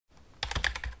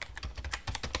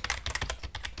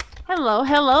Hello,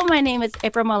 hello. My name is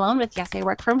April Malone with Yes, I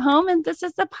Work From Home, and this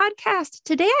is the podcast.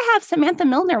 Today I have Samantha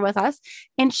Milner with us,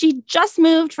 and she just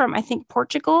moved from, I think,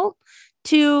 Portugal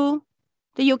to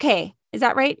the UK. Is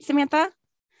that right, Samantha?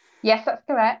 Yes, that's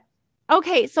correct.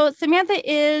 Okay, so Samantha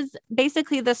is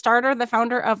basically the starter, the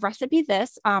founder of Recipe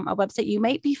This, a website you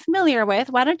might be familiar with.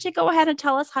 Why don't you go ahead and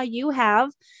tell us how you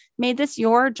have made this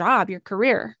your job, your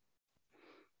career?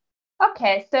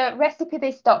 Okay, so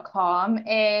recipethis.com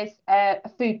is a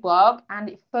food blog and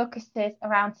it focuses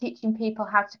around teaching people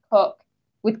how to cook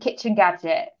with kitchen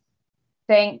gadgets.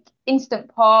 Think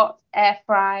instant pot, air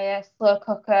fryer, slow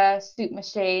cooker, soup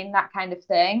machine, that kind of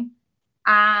thing.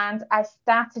 And I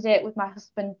started it with my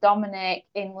husband Dominic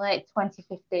in late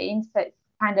 2015. So it's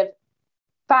kind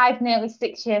of nearly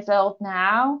 6 years old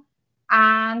now.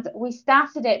 And we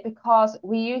started it because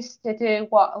we used to do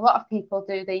what a lot of people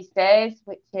do these days,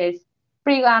 which is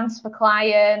freelance for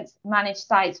clients, manage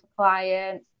sites for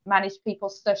clients, manage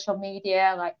people's social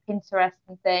media like Pinterest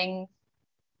and things.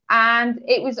 And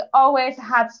it was always a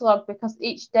hard slog because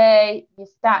each day you're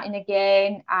starting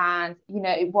again and,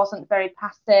 it wasn't very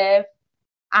passive.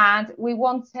 And we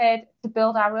wanted to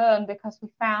build our own because we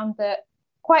found that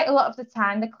quite a lot of the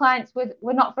time the clients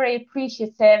were not very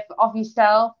appreciative of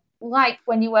yourself, like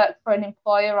when you work for an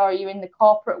employer or you're in the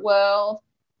corporate world.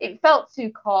 It felt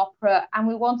too corporate and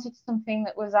we wanted something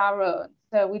that was our own.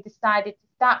 So we decided to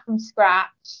start from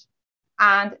scratch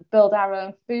and build our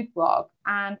own food blog.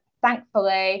 And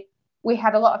thankfully, we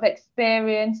had a lot of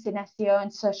experience in SEO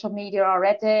and social media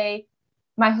already.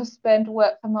 My husband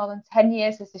worked for more than 10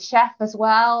 years as a chef as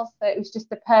well. So it was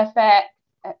just the perfect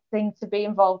thing to be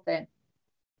involved in.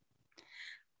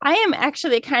 I am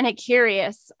actually kind of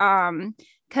curious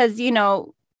because,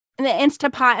 the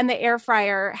Instapot and the air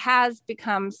fryer has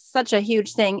become such a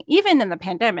huge thing. Even in the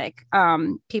pandemic,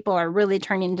 people are really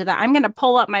turning to that. I'm going to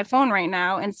pull up my phone right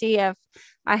now and see if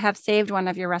I have saved one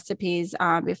of your recipes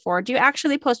before. Do you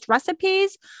actually post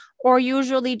recipes or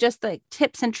usually just the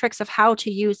tips and tricks of how to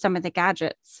use some of the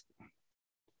gadgets?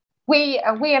 We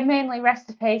are mainly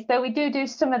recipes, though we do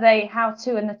some of the how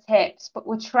to and the tips, but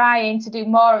we're trying to do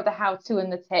more of the how to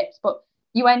and the tips. But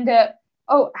you end up,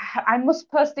 oh, I must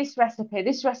post this recipe.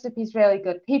 This recipe is really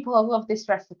good. People will love this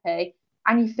recipe.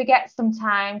 And you forget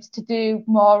sometimes to do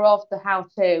more of the how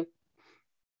to.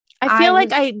 I I feel like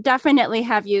was I definitely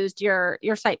have used your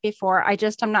site before.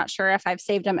 I'm not sure if I've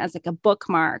saved them as like a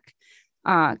bookmark.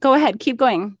 Go ahead, keep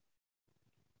going.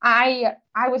 I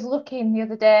was looking the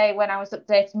other day when I was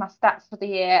updating my stats for the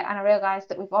year, and I realised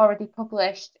that we've already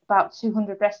published about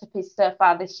 200 recipes so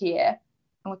far this year,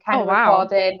 and we're kind Oh, of wow.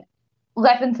 recording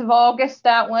 11th of August,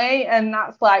 aren't we? And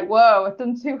that's like, whoa, I've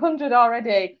done 200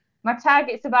 already. My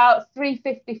target's about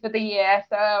 350 for the year,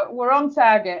 so we're on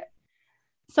target.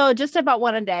 So just about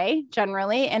one a day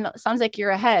generally, and it sounds like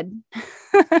you're ahead.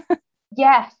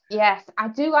 Yes, yes. I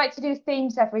do like to do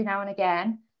themes every now and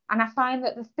again, and I find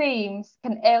that the themes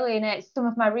can alienate some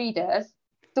of my readers.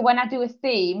 So when I do a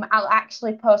theme, I'll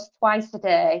actually post twice a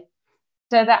day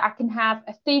so that I can have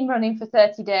a theme running for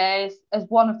 30 days as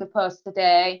one of the posts a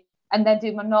day, and then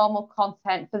do my normal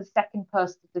content for the second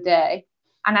post of the day.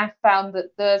 And I found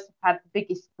that those have had the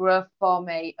biggest growth for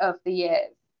me over the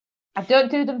years. I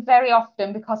don't do them very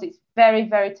often because it's very,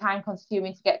 very time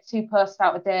consuming to get two posts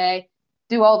out a day,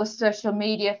 do all the social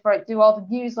media for it, do all the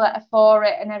newsletter for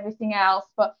it, and everything else.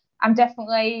 But I'm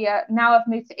definitely, now I've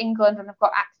moved to England and I've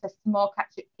got access to more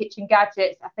kitchen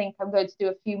gadgets, I think I'm going to do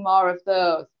a few more of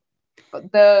those.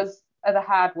 But those are the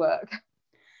hard work.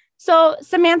 So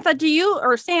Samantha, do you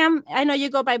or Sam, I know you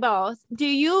go by both.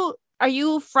 Are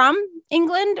you from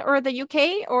England or the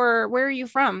UK or where are you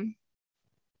from?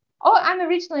 Oh, I'm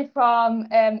originally from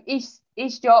East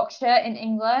Yorkshire in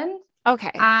England,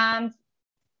 Okay. and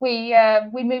we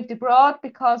moved abroad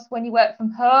because when you work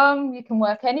from home, you can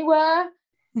work anywhere.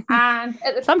 And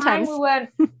at the time, we Sometimes. weren't,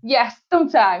 yes,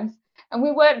 sometimes, and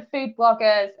we weren't food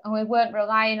bloggers, and we weren't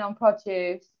relying on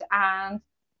produce. And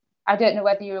I don't know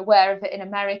whether you're aware of it in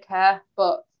America,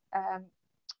 but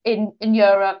in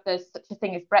Europe, there's such a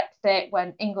thing as Brexit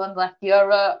when England left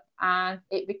Europe, and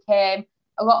it became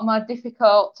a lot more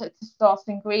difficult to source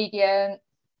ingredients.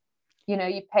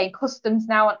 You're paying customs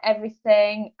now on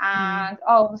everything, Mm. and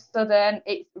all of a sudden,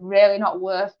 it's really not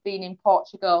worth being in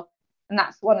Portugal. And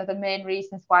that's one of the main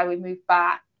reasons why we moved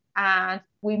back. And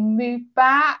we moved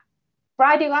back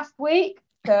Friday last week.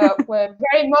 So we're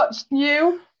very much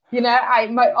new.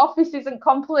 My office isn't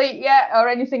complete yet or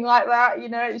anything like that.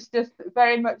 It's just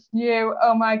very much new.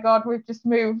 Oh my God, we've just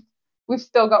moved. We've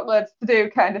still got loads to do,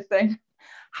 kind of thing.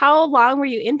 How long were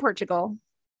you in Portugal?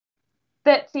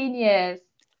 13 years.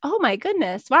 Oh my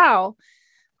goodness. Wow.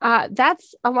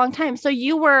 That's a long time. So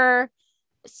you were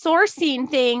sourcing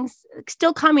things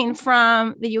still coming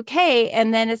from the UK.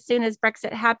 And then as soon as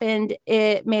Brexit happened,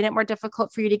 it made it more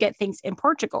difficult for you to get things in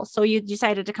Portugal. So you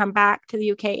decided to come back to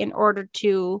the UK in order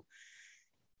to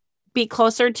be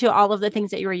closer to all of the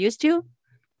things that you were used to?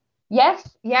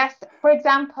 Yes, yes. For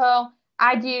example,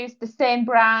 I'd use the same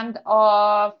brand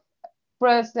of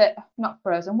frozen, not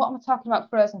frozen. What am I talking about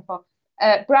frozen for?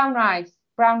 Brown rice.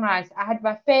 Brown rice. I had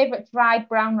my favorite dried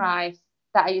brown rice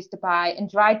that I used to buy, and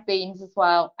dried beans as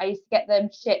well. I used to get them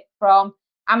shipped from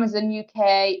Amazon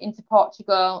UK into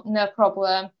Portugal, no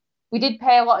problem. We did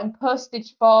pay a lot in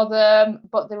postage for them,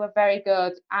 but they were very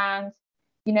good. And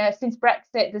since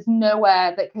Brexit, there's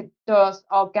nowhere that does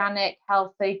organic,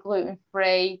 healthy,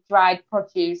 gluten-free, dried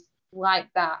produce like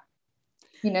that.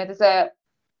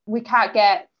 We can't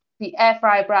get the air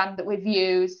fryer brand that we've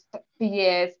used for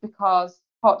years, because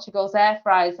Portugal's air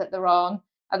fryers that they're on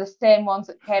are the same ones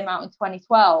that came out in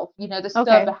 2012. They're so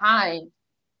behind.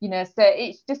 So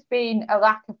it's just been a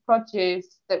lack of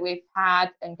produce that we've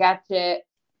had and gadgets.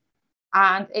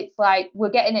 And it's like we're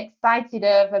getting excited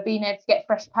over being able to get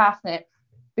fresh parsnips,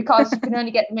 because you can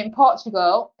only get them in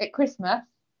Portugal at Christmas.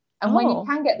 And when you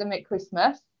can get them at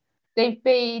Christmas, they've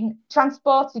been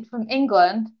transported from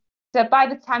England. So by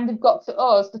the time they've got to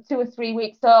us, they're 2 or 3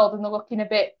 weeks old and they're looking a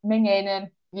bit minging, and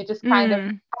you just kind of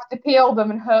have to peel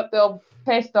them and hope they'll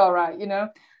taste all right.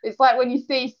 It's like when you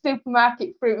see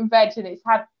supermarket fruit and veg and it's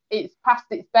past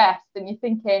its best, and you're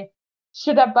thinking,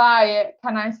 should I buy it?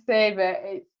 Can I save it?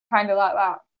 It's kind of like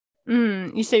that.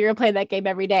 You say you're playing that game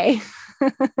every day.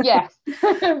 Yes.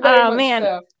 Oh man,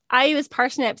 so. I use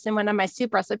parsnips in one of my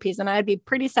soup recipes, and I'd be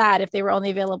pretty sad if they were only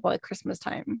available at Christmas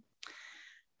time.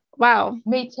 Wow.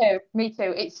 Me too.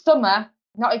 It's summer,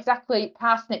 not exactly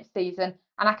parsnip season,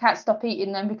 and I can't stop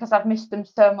eating them because I've missed them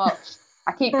so much.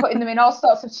 I keep putting them in all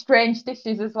sorts of strange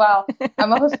dishes as well.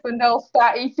 And my husband will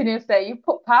start eating and say, "You've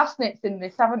put parsnips in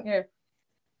this, haven't you?"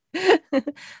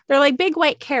 They're like big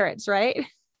white carrots, right?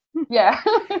 Yeah.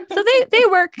 So they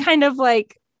work kind of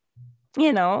like,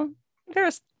 they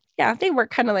work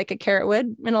kind of like a carrot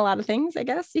would in a lot of things, I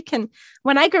guess.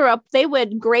 When I grew up, they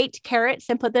would grate carrots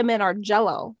and put them in our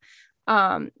Jell-O.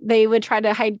 They would try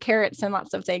to hide carrots in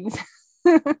lots of things.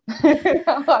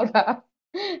 I like that.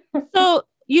 So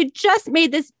you just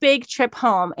made this big trip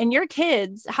home, and your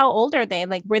kids, how old are they?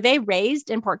 Like, were they raised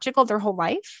in Portugal their whole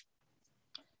life?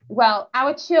 Well,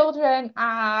 our children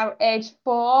are age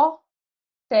 4,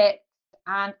 6,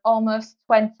 and almost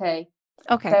 20.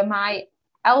 Okay. So my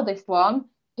eldest one,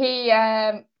 he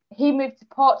moved to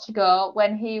Portugal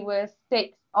when he was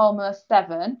 6, almost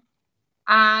 7.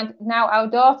 And now our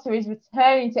daughter is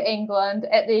returning to England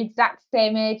at the exact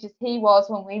same age as he was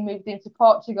when we moved into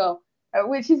Portugal,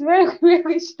 which is really,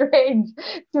 really strange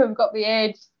to have got the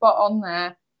age spot on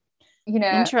there.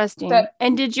 Interesting. So,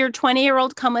 and did your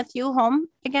 20-year-old come with you home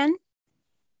again?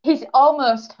 He's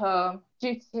almost home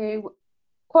due to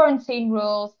quarantine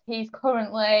rules. He's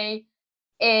currently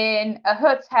in a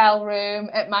hotel room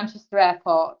at Manchester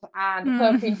Airport and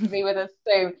hoping to be with us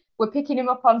soon. We're picking him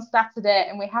up on Saturday,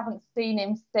 and we haven't seen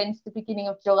him since the beginning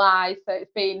of July. So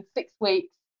it's been 6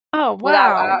 weeks. Oh,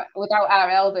 wow. Without our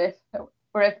eldest. So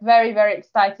we're very, very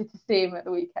excited to see him at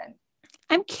the weekend.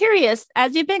 I'm curious,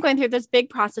 as you've been going through this big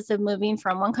process of moving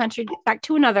from one country back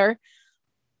to another,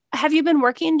 have you been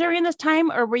working during this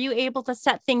time, or were you able to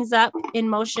set things up in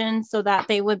motion so that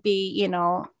they would be,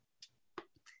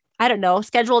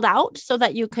 scheduled out so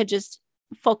that you could just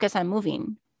focus on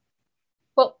moving?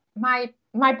 Well, my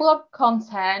blog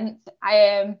content,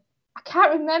 I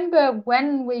can't remember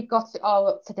when we got it all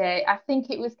up to date. I think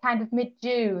it was kind of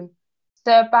mid-June.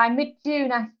 So by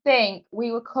mid-June, I think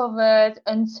we were covered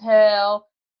until,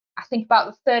 I think,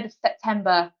 about the 3rd of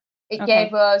September. It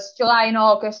gave us July and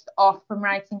August off from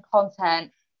writing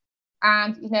content.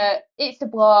 And, it's a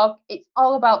blog. It's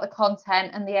all about the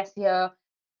content and the SEO.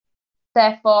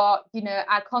 Therefore,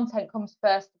 our content comes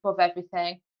first above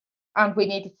everything. And we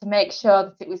needed to make sure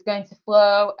that it was going to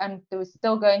flow, and there was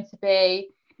still going to be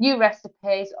new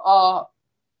recipes or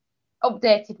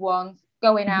updated ones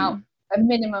going out a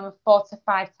minimum of 4 to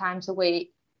 5 times a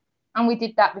week. And we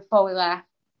did that before we left.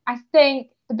 I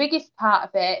think the biggest part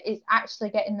of it is actually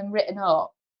getting them written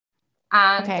up.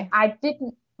 And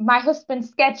my husband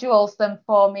schedules them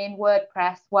for me in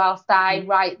WordPress whilst I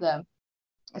write them.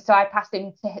 So I pass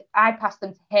them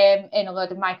to him in a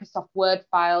load of Microsoft Word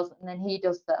files, and then he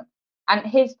does them. And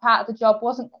his part of the job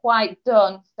wasn't quite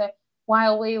done. So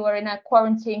while we were in a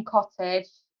quarantine cottage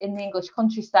in the English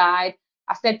countryside,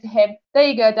 I said to him, "There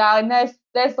you go, darling.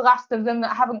 There's the last of them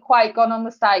that haven't quite gone on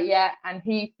the site yet." And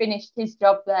he finished his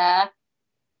job there.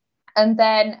 And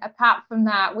then apart from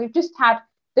that, we've just had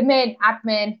the main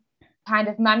admin kind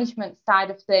of management side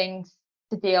of things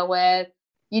to deal with,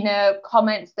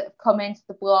 comments that have come into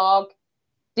the blog,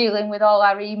 dealing with all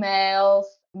our emails,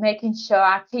 making sure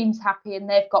our team's happy and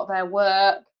they've got their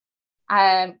work,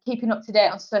 keeping up to date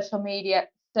on social media.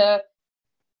 So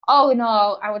all in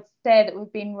all, I would say that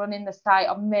we've been running the site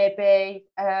on maybe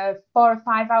 4 or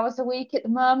 5 hours a week at the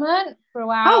moment Oh,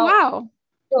 throughout wow.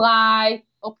 July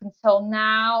up until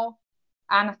now.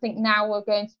 And I think now we're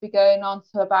going to be going on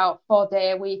to about 4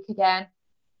 day a week again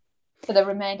for the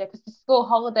remainder, because the school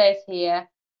holidays here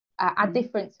are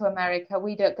different to America.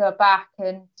 We don't go back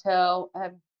until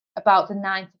about the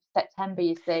 9th of September,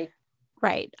 you see.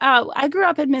 Right. I grew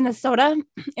up in Minnesota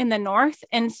in the north.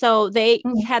 And so they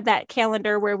had that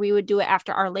calendar where we would do it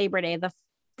after our Labor Day, the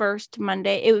first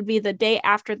Monday. It would be the day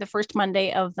after the first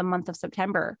Monday of the month of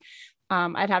September.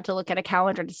 I'd have to look at a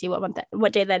calendar to see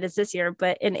what day that is this year.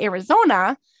 But in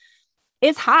Arizona,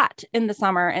 it's hot in the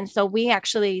summer. And so we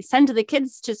actually send the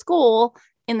kids to school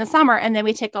in the summer, and then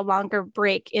we take a longer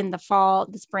break in the fall,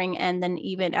 the spring, and then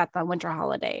even at the winter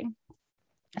holiday.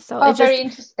 So it's very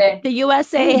interesting. The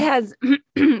USA has,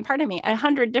 pardon me,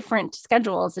 100 different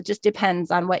schedules. It just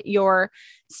depends on what your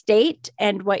state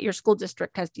and what your school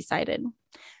district has decided.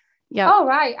 Yeah. Oh,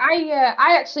 right.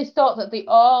 I actually thought that they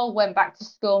all went back to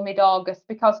school mid-August,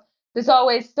 because there's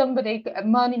always somebody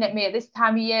moaning at me at this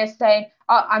time of year saying,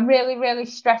 oh, I'm really, really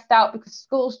stressed out because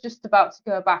school's just about to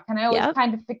go back. And I always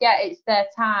kind of forget it's their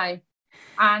time.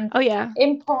 And oh, yeah.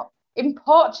 In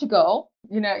Portugal,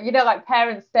 like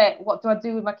parents say, what do I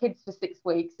do with my kids for 6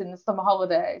 weeks in the summer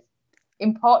holidays?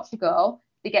 In Portugal,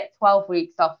 they get 12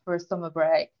 weeks off for a summer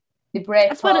break. They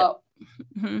break up.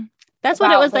 That's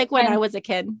what it was like when I was a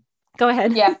kid. Go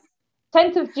ahead. Yeah.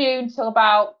 10th of June till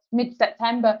about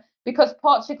mid-September, because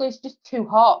Portugal is just too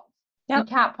hot. Yep. You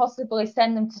can't possibly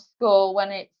send them to school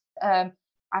when it's,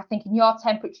 I think in your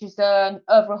temperature zone,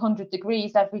 over 100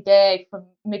 degrees every day from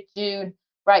mid-June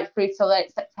right through to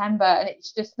late September. And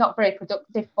it's just not very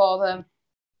productive for them.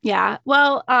 Yeah.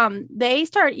 Well, they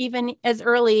start even as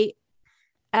early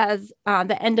as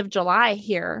the end of July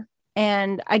here.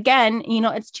 And again,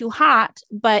 it's too hot,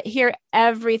 but here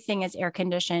everything is air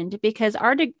conditioned, because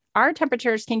our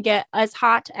temperatures can get as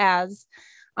hot as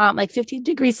like 50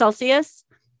 degrees Celsius,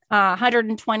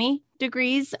 120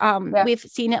 degrees. We've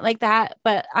seen it like that,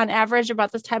 but on average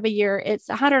about this time of year, it's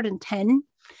 110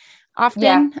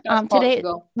 often. Today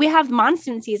we have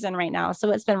monsoon season right now,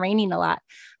 so it's been raining a lot.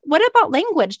 What about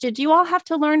language? Did you all have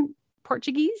to learn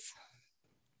Portuguese?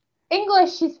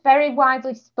 English is very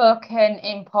widely spoken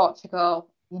in Portugal.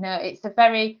 It's a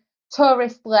very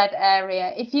tourist-led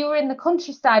area. If you were in the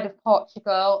countryside of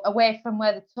Portugal, away from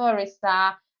where the tourists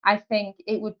are, I think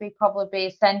it would probably be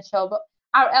essential. But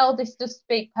our eldest does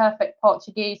speak perfect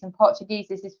Portuguese, and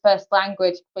Portuguese is his first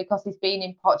language because he's been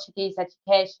in Portuguese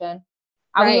education.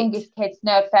 Our youngest kids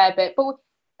know a fair bit. But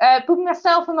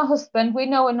myself and my husband, we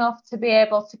know enough to be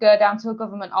able to go down to a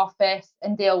government office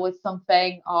and deal with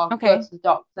something, or go to the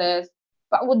doctors.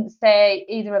 But I wouldn't say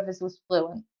either of us was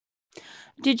fluent.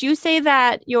 Did you say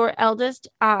that your eldest,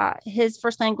 his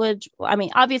first language, I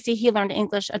mean, obviously he learned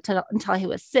English until he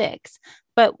was 6,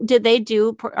 but did they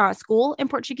do school in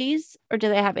Portuguese, or do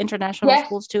they have international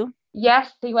schools too?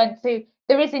 Yes,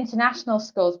 there is international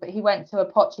schools, but he went to a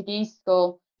Portuguese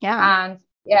school. Yeah.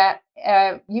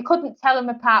 And you couldn't tell him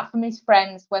apart from his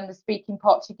friends when they're speaking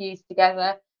Portuguese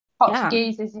together.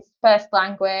 Portuguese is his first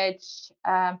language.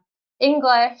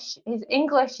 His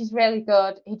English is really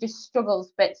good. He just struggles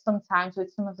a bit sometimes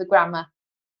with some of the grammar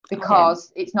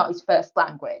because it's not his first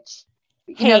language.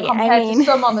 Compared to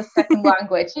some on the second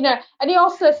language, and he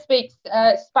also speaks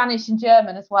Spanish and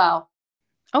German as well.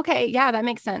 Okay. Yeah, that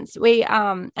makes sense.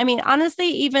 Honestly,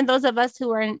 even those of us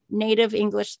who are native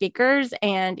English speakers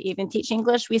and even teach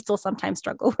English, we still sometimes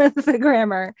struggle with the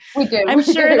grammar. We do. I'm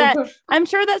sure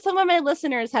that some of my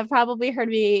listeners have probably heard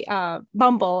me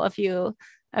bumble a few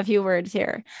words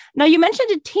here. Now, you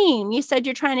mentioned a team. You said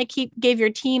you're trying to give your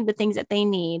team the things that they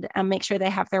need and make sure they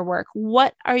have their work.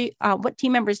 What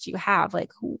team members do you have?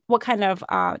 Like, what kind of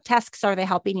tasks are they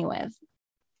helping you with?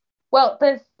 Well,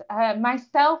 there's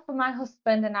myself and my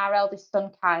husband and our eldest son,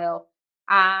 Kyle.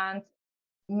 And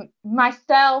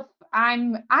myself,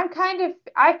 I kind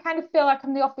of feel like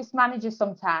I'm the office manager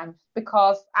sometimes,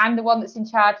 because I'm the one that's in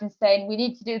charge and saying, we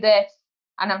need to do this.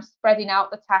 And I'm spreading out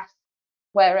the tasks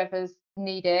wherever's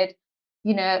needed.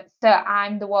 So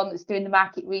I'm the one that's doing the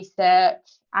market research.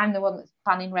 I'm the one that's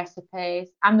planning recipes.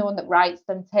 I'm the one that writes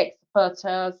them, takes the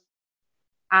photos.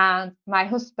 And my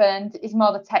husband is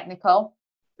more the technical.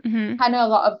 Mm-hmm. I know a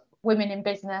lot of women in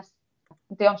business,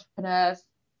 the entrepreneurs,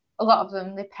 a lot of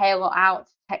them, they pay a lot out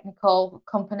to technical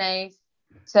companies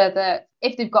so that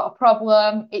if they've got a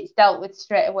problem, it's dealt with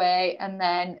straight away, and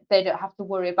then they don't have to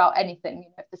worry about anything, you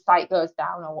know, if the site goes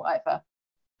down or whatever,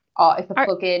 or if a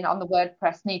plugin on the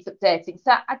WordPress needs updating.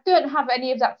 So I don't have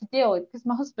any of that to deal with because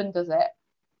my husband does it.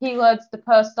 He loads the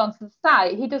posts onto the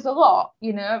site. He does a lot,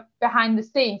 you know, behind the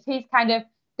scenes. He's kind of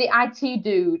the IT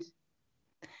dude.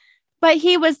 But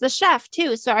he was the chef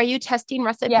too. So are you testing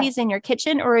recipes Yeah. in your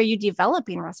kitchen, or are you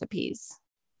developing recipes?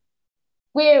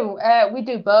 We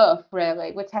do both,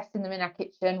 really. We're testing them in our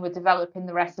kitchen. We're developing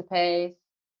the recipes.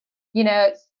 You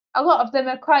know, a lot of them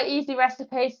are quite easy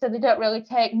recipes, so they don't really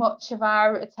take much of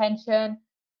our attention.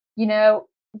 You know,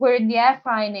 we're in the air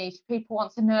fryer niche. People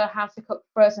want to know how to cook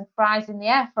frozen fries in the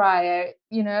air fryer.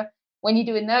 You know, when you're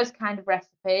doing those kind of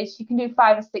recipes, you can do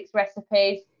 5 or 6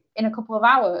 recipes in a couple of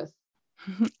hours.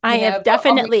 I've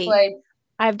definitely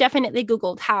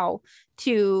Googled how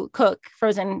to cook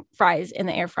frozen fries in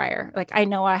the air fryer. Like, I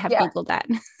know I have Googled that.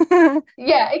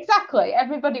 Yeah, exactly.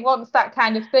 Everybody wants that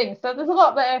kind of thing. So there's a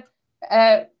lot that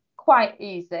are quite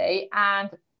easy,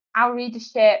 and our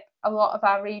readership, a lot of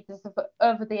our readers are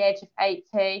over the age of 80.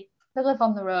 They live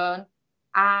on their own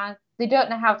and they don't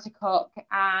know how to cook,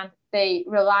 and they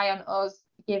rely on us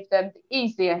to give them the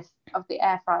easiest of the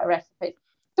air fryer recipes.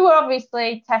 So we're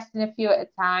obviously testing a few at a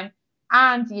time.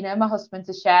 And, you know, my husband's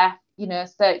a chef, you know,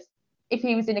 so if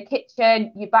he was in a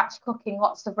kitchen, you're batch cooking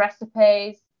lots of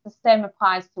recipes. The same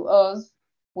applies to us.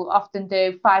 We'll often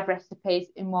do 5 recipes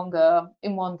in one go,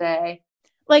 in one day.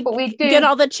 Like, but we get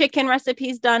all the chicken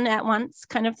recipes done at once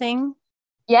kind of thing?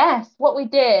 Yes. What we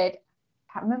did,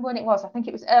 I can't remember when it was. I think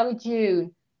it was early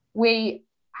June. We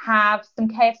have some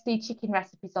KFC chicken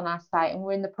recipes on our site, and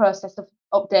we're in the process of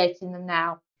updating them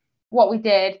now. What we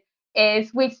did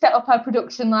is we set up our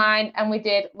production line, and we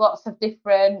did lots of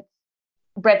different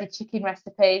breaded chicken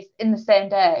recipes in the same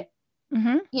day.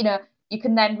 Mm-hmm. You know, you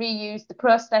can then reuse the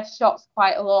process shots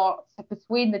quite a lot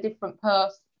between the different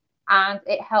posts, and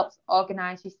it helps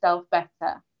organize yourself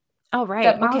better. Oh, right.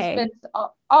 So my husband's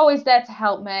always there to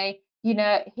help me. You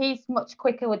know, he's much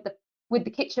quicker with the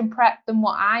kitchen prep than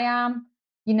what I am.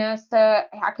 You know, so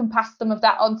I can pass some of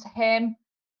that on to him.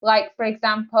 Like, for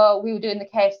example, we were doing the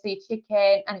KFC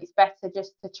chicken, and it's better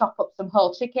just to chop up some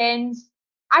whole chickens.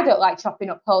 I don't like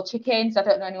chopping up whole chickens. I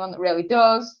don't know anyone that really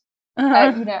does. You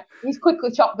know, he's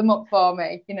quickly chopped them up for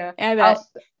me. You know,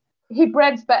 he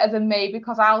breads better than me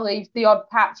because I'll leave the odd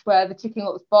patch where the chicken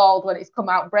looks bald when it's come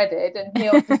out breaded, and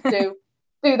he'll just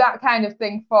do that kind of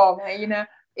thing for me. You know,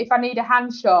 if I need a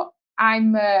hand shot,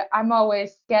 I'm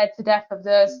always scared to death of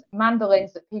those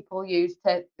mandolins that people use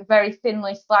to very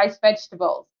thinly slice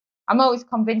vegetables. I'm always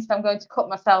convinced I'm going to cut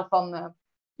myself on them.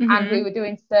 Mm-hmm. And we were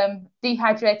doing some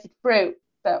dehydrated fruit.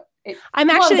 So I'm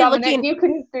actually looking. You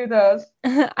can do those.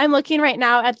 I'm looking right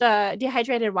now at the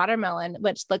dehydrated watermelon,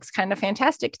 which looks kind of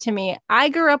fantastic to me. I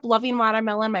grew up loving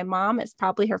watermelon. My mom, it's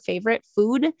probably her favorite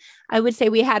food. I would say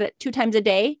we had it 2 times a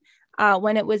day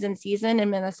when it was in season in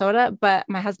Minnesota, but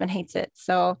my husband hates it.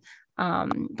 So,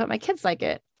 but my kids like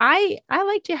it. I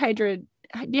like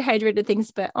dehydrated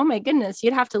things, but oh my goodness,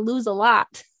 you'd have to lose a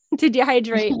lot to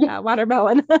dehydrate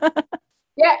watermelon.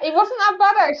 Yeah, it wasn't that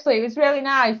bad actually. It was really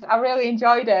nice. I really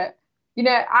enjoyed it. You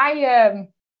know, I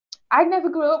never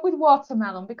grew up with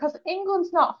watermelon because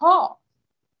England's not hot,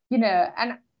 you know,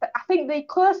 and I think the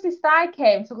closest I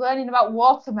came to learning about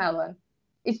watermelon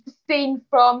is the scene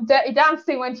from Dirty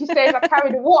Dancing when she says, I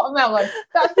carried a watermelon.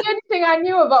 That's the only thing I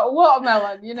knew about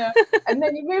watermelon, you know. And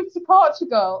then you move to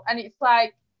Portugal and it's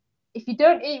like, if you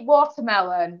don't eat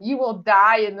watermelon, you will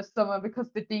die in the summer because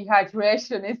the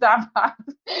dehydration is that bad,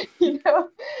 you know.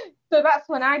 So that's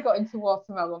when I got into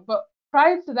watermelon. But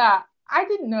prior to that, I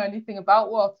didn't know anything about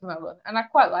watermelon, and I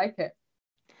quite like it.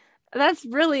 That's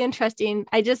really interesting.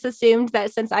 I just assumed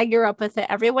that since I grew up with it,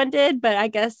 everyone did, but I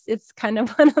guess it's kind of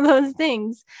one of those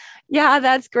things. Yeah,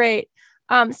 that's great.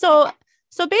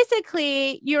 So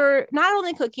basically, you're not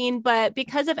only cooking, but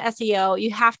because of SEO,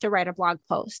 you have to write a blog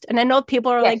post. And I know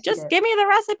people are like, just give me the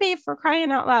recipe, for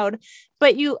crying out loud.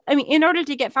 But in order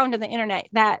to get found on the internet,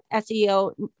 that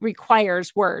SEO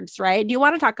requires words, right? Do you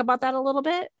want to talk about that a little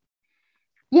bit?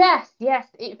 Yes,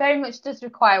 it very much does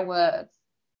require words.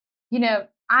 You know,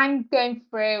 I'm going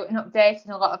through and updating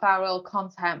a lot of our old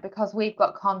content because we've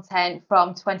got content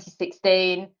from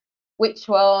 2016, which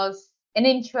was an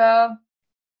intro,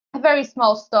 a very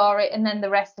small story, and then the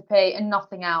recipe and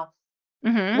nothing else.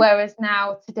 Mm-hmm. Whereas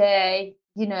now today,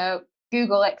 you know,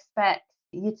 Google expects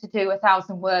you to do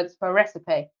 1,000 words for a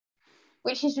recipe,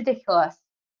 which is ridiculous.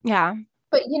 Yeah.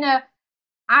 But, you know,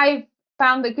 I've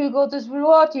found that Google does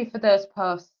reward you for those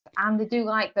posts, and they do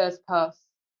like those posts.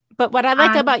 But what I like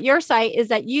And about your site is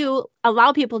that you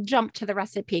allow people to jump to the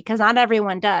recipe because not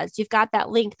everyone does. You've got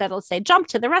that link that'll say jump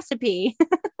to the recipe.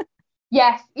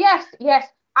 yes, yes, yes,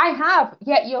 I have.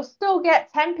 Yet you'll still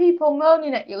get 10 people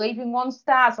moaning at you, leaving 1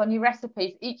 stars on your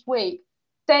recipes each week,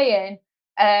 saying,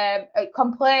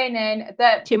 complaining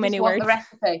that Too they just many want the words.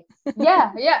 recipe.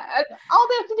 Yeah, yeah. All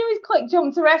they have to do is click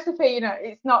jump to recipe.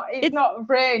 It's It's not a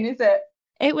brain, is it?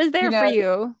 it was You there for know,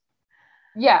 you.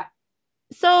 yeah,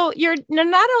 So you're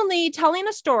not only telling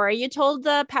a story, you told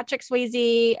the Patrick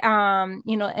Swayze,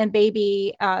 and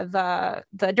baby,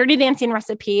 the Dirty Dancing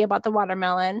recipe about the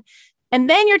watermelon. And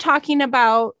then you're talking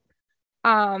about,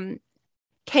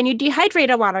 can you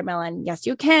dehydrate a watermelon? Yes,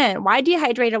 you can. Why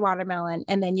dehydrate a watermelon?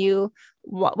 And then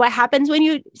what happens when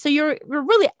you're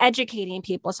really educating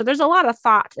people. So there's a lot of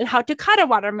thought in how to cut a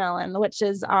watermelon, which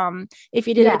is, if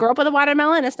you didn't yeah, grow up with a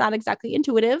watermelon, it's not exactly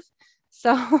intuitive.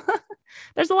 So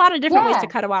there's a lot of different ways to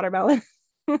yeah. cut a watermelon.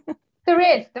 There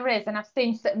is, and I've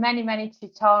seen many, many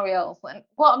tutorials. And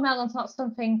watermelon's not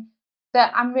something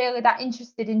that I'm really that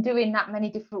interested in doing that many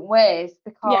different ways,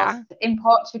 because Yeah. in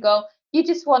Portugal, you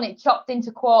just want it chopped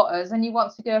into quarters, and you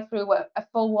want to go through a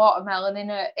full watermelon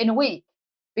in a week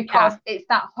because Yeah. it's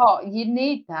that hot. You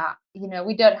need that.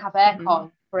 We don't have Mhm.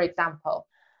 aircon, for example.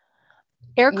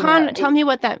 Aircon, tell It's me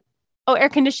what that, oh, air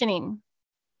conditioning.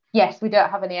 Yes, we don't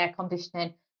have any air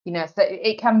conditioning. So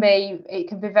it can be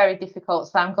very difficult.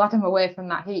 So I'm glad I'm away from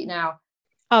that heat now.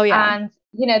 Oh, yeah. And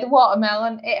the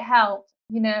watermelon, it helped,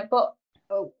 but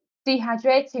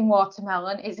dehydrating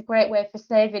watermelon is a great way for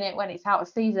saving it when it's out of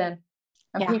season,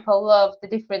 and Yeah. people love the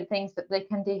different things that they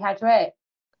can dehydrate.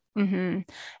 hmm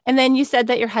And then you said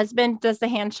that your husband does the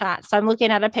hand shot. So I'm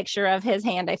looking at a picture of his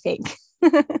hand, I think.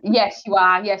 Does Yes, you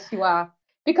are. Yes, you are.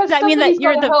 Because that mean that somebody's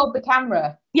got you're to hold the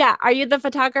camera. yeah, are you the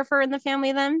photographer in the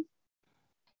family then?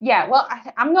 Yeah, well,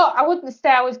 I'm not. I wouldn't say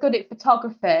I was good at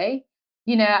photography.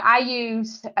 I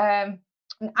use an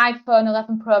iPhone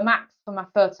 11 Pro Max for my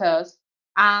photos,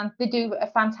 and they do a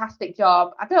fantastic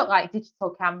job. I don't like digital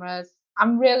cameras.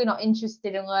 I'm really not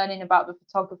interested in learning about the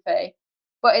photography.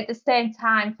 But at the same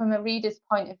time, from a reader's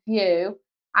point of view,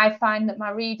 I find that my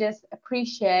readers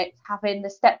appreciate having the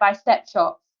step-by-step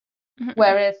shots. Mhm.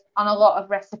 Whereas on a lot of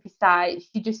recipe sites,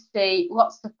 you just see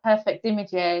lots of perfect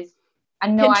images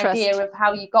and no idea Pinterest. of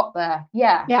how you got there.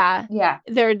 Yeah, Yeah. yeah,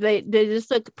 They just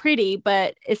look pretty,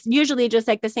 but it's usually just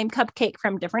like the same cupcake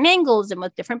from different angles and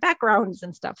with different backgrounds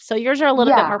and stuff. So yours are a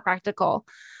little bit yeah. more practical.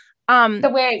 Um, The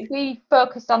way we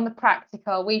focused on the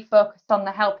practical, we focused on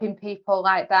the helping people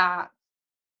like that.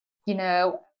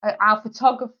 Our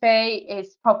photography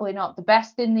is probably not the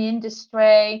best in the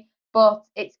industry, but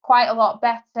it's quite a lot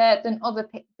better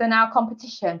than our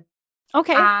competition.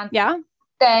 okay. And Yeah.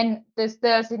 then there's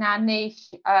those in our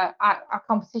niche, our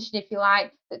competition, if you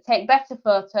like, that take better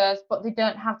photos, but they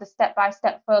don't have the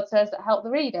step-by-step photos that help the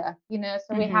reader,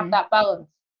 so we have hmm that balance.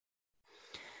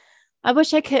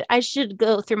 I should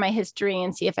go through my history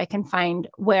and see if I can find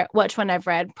which one I've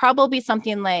read. Probably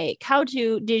something like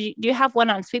do you have one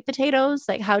on sweet potatoes?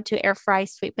 Like how to air fry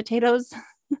sweet potatoes?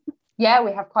 Yeah,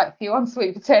 we have quite a few on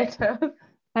sweet potatoes.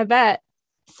 I bet.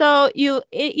 So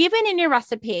even in your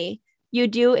recipe, you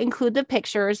do include the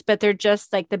pictures, but they're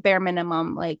just like the bare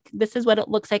minimum. Like this is what it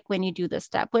looks like when you do this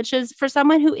step, which is for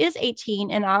someone who is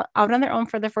 18 and out on their own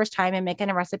for the first time and making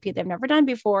a recipe they've never done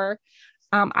before.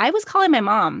 I was calling my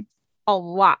mom a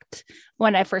lot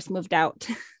when I first moved out.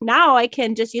 Now I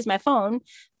can just use my phone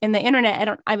and the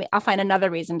internet. I'll find another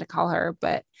reason to call her,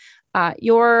 but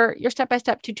your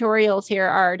step-by-step tutorials here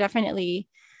are definitely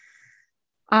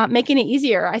making it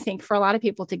easier, I think, for a lot of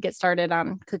people to get started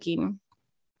on cooking.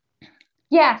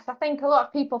 Yes, I think a lot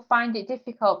of people find it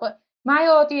difficult, but my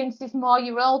audience is more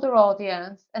your older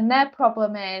audience, and their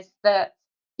problem is that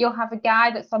you'll have a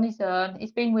guy that's on his own,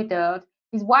 he's been widowed,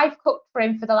 his wife cooked for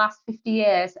him for the last 50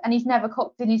 years, and he's never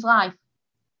cooked in his life.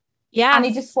 And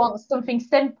he just Yes. wants something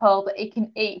simple that he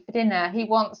can eat for dinner. He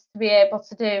wants to be able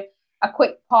to do a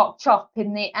quick pork chop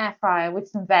in the air fryer with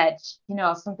some veg,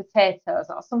 some potatoes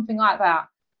or something like that.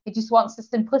 He just wants the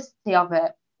simplicity of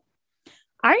it.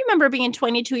 I remember being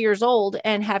 22 years old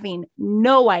and having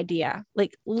no idea,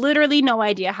 like literally no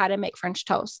idea how to make French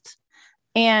toast.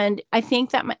 And I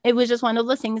think that it was just one of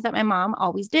those things that my mom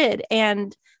always did.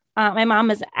 And my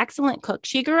mom is an excellent cook.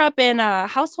 She grew up in a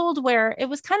household where it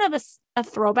was kind of a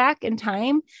throwback in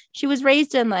time. She was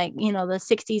raised in the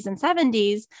 60s and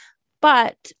 70s,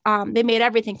 but they made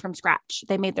everything from scratch.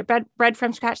 They made their bread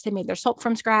from scratch. They made their soap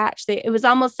from scratch. It was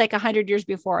almost like 100 years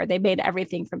before they made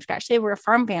everything from scratch. They were a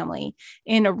farm family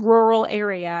in a rural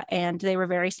area, and they were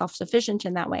very self-sufficient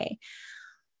in that way.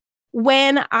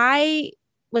 When I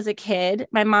was a kid,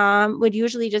 my mom would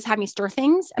usually just have me stir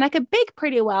things, and I could bake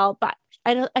pretty well, but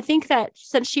I think that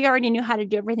since she already knew how to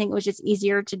do everything, it was just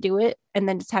easier to do it and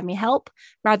then just have me help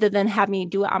rather than have me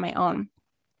do it on my own.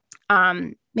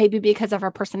 Maybe because of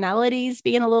our personalities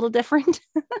being a little different.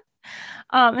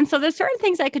 And so there's certain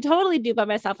things I could totally do by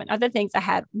myself, and other things I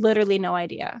had literally no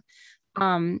idea.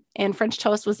 And French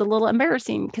toast was a little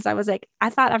embarrassing because I was like, I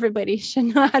thought everybody should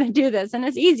know how to do this, and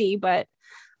it's easy, but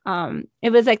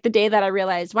it was like the day that I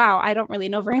realized, wow, I don't really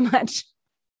know very much.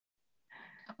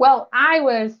 Well, I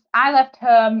left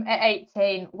home at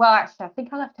 18. Well, actually, I think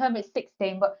I left home at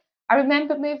 16, but I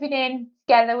remember moving in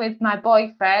together with my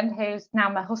boyfriend, who's now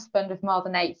my husband of more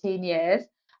than 18 years.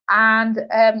 And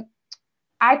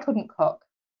I couldn't cook.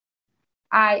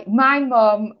 My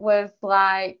mum was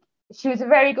like, she was a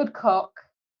very good cook,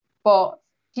 but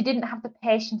she didn't have the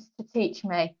patience to teach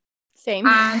me. Same.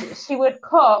 And she would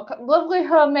cook lovely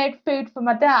homemade food for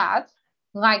my dad,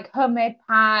 like homemade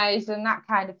pies and that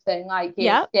kind of thing, like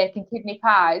steak and kidney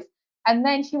pies. And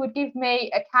then she would give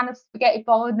me a can of spaghetti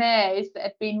bolognese that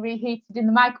had been reheated in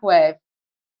the microwave.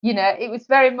 You know, it was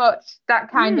very much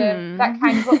that kind of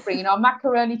upbringing, or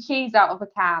macaroni cheese out of a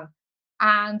can.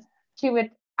 And she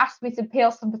would ask me to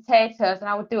peel some potatoes, and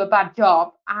I would do a bad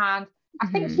job. And I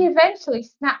think she eventually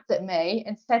snapped at me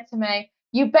and said to me,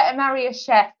 "You better marry a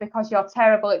chef because you're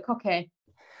terrible at cooking."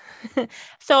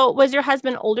 So was your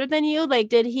husband older than you? Like,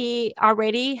 did he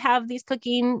already have these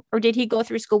cooking, or did he go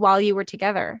through school while you were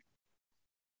together?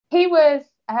 He was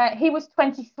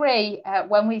 23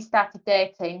 when we started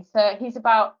dating. So he's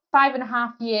about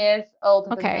 5.5 years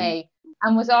older than me,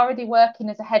 and was already working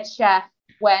as a head chef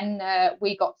when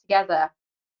we got together.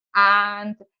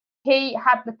 And he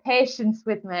had the patience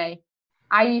with me.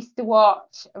 I used to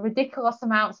watch ridiculous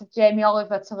amounts of Jamie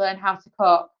Oliver to learn how to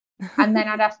cook. And then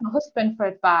I'd ask my husband for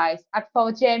advice. I'd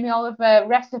follow Jamie Oliver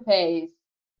recipes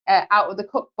out of the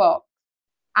cookbook.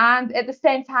 And at the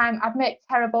same time, I'd make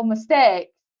terrible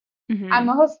mistakes. And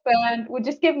my husband would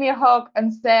just give me a hug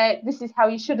and say, "This is how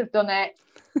you should have done it."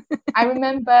 I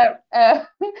remember,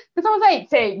 because I was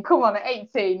 18, come on, at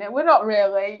 18, we're not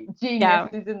really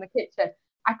geniuses in the kitchen.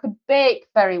 I could bake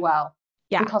very well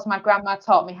because my grandma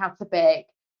taught me how to bake.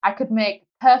 I could make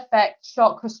perfect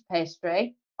short crust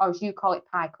pastry, or as you call it,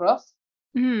 pie crust.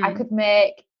 I could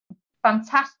make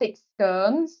fantastic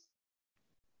scones,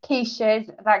 quiches,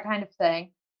 that kind of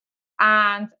thing.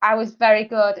 And I was very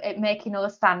good at making a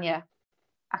lasagna.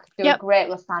 I could do a great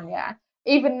lasagna.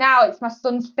 Even now, it's my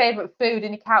son's favourite food,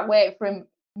 and he can't wait for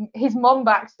his mum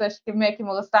back so she can make him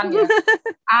a lasagna.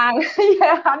 And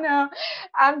yeah, I know.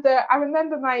 And I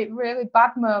remember my really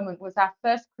bad moment was our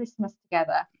first Christmas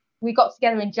together. We got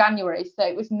together in January, so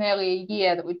it was nearly a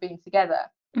year that we'd been together.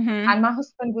 And my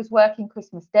husband was working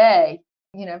Christmas Day,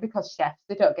 you know, because chefs,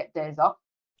 they don't get days off.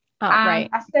 I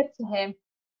said to him,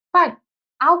 "Fine,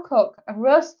 I'll cook a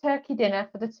roast turkey dinner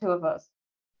for the two of us."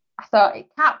 I thought, it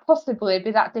can't possibly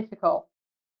be that difficult.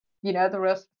 You know, the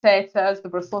roast potatoes, the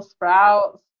Brussels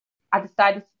sprouts. I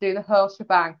decided to do the whole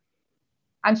shebang.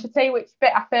 And should I tell you which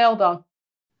bit I failed on?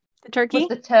 The turkey? Was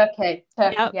the turkey.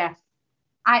 Yes.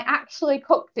 I actually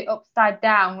cooked it upside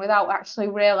down without actually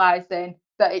realising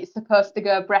that it's supposed to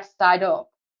go breast side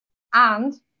up.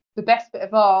 And the best bit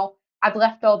of all, I'd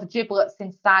left all the giblets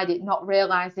inside it, not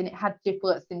realising it had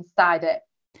giblets inside it.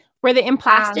 Were they in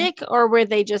plastic or were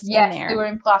they just in there? Yes, they were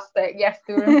in plastic. Yes,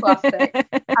 they were in plastic.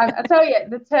 And I tell you,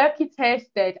 the turkey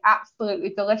tasted absolutely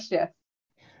delicious.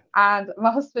 And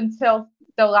my husband still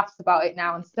laughs about it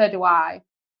now, and so do I.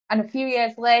 And a few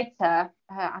years later,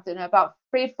 I don't know, about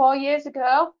 3 or 4 years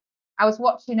ago, I was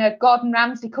watching a Gordon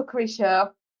Ramsay cookery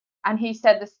show, and he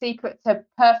said the secret to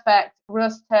perfect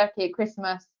roast turkey at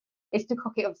Christmas is to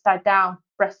cook it upside down,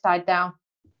 breast side down.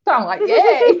 So I'm like,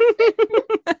 yay!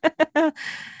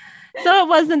 So it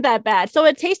wasn't that bad. So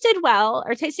it tasted well,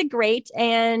 or tasted great,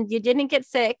 and you didn't get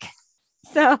sick.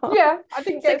 So yeah, I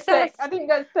didn't get sick.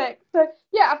 So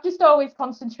yeah, I've just always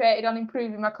concentrated on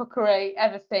improving my cookery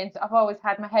ever since. I've always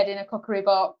had my head in a cookery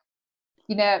book.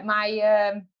 You know,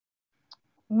 my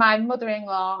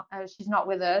mother-in-law, she's not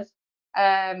with us.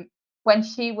 When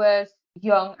she was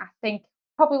young, I think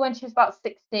probably when she was about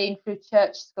 16, through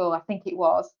church school, I think it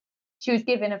was, she was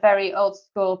given a very old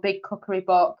school big cookery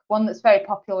book, one that's very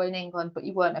popular in England, but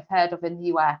you won't have heard of in the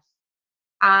US.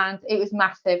 And it was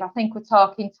massive. I think we're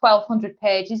talking 1,200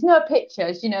 pages, no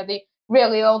pictures, you know, the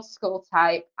really old school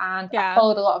type. And I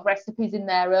followed a lot of recipes in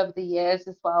there over the years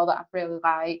as well that I've really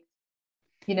liked.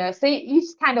 You know, so you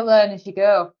just kind of learn as you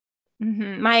go.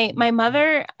 My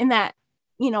mother, in that,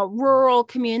 you know, rural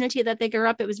community that they grew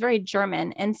up, it was very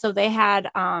German. And so they had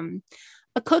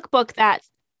a cookbook that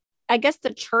I guess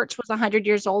the church was 100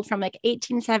 years old from like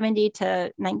 1870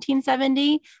 to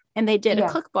 1970. And they did a Yeah.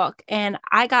 cookbook, and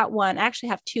I got one. I actually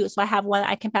have two. So I have one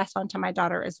I can pass on to my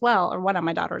daughter as well, or one of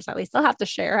my daughters at least. They'll have to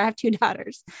share. I have two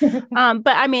daughters.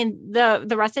 But I mean, the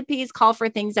recipes call for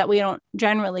things that we don't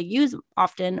generally use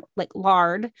often, like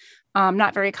lard,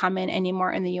 not very common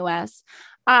anymore in the US.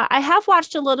 I have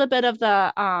watched a little bit of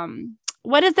the,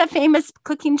 what is that famous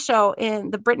cooking show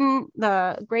in the Britain,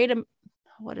 the Great,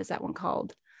 what is that one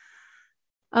called?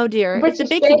 Oh dear. It's a British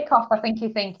big Bake Off, I think you're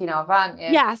thinking of, aren't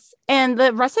you? Yes. And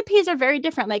the recipes are very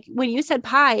different. Like when you said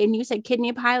pie and you said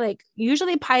kidney pie, like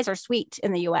usually pies are sweet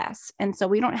in the US. And so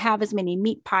we don't have as many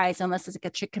meat pies unless it's like a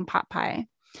chicken pot pie.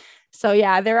 So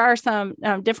yeah, there are some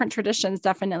different traditions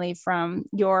definitely from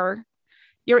your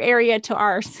area to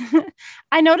ours.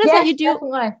 I noticed that Yes, you do,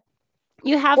 definitely.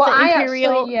 you have What the I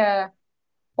imperial. actually,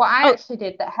 what I Oh, actually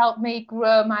did that helped me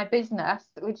grow my business,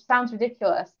 which sounds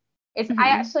ridiculous, is I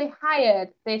mhm, actually hired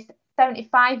this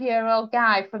 75-year-old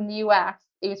guy from the US.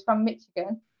 He was from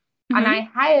Michigan, and mhm. I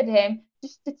hired him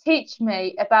just to teach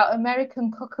me about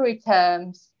American cookery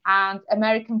terms and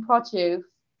American produce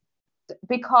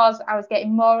because I was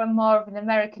getting more and more of an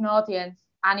American audience,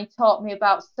 and he taught me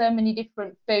about so many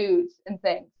different foods and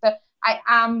things. So I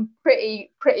am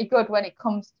pretty good when it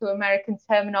comes to American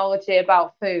terminology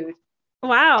about food.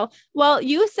 Wow. Well,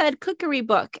 you said cookery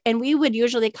book, and we would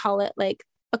usually call it like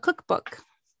a cookbook.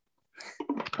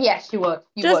 Yes, you would.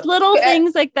 You Just would. little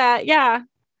things like that. Yeah.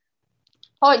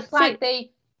 Oh, it's So, like the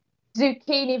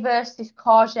zucchini versus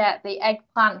courgette, the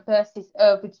eggplant versus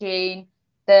aubergine.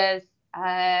 There's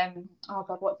oh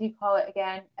God, what do you call it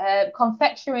again?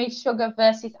 Confectionery sugar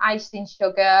versus icing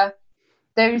sugar.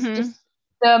 There's mhm. just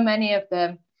so many of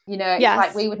them. You know, it's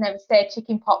like Yes. we would never say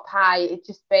chicken pot pie, it'd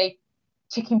just be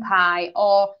chicken pie.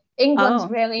 Or England's Oh,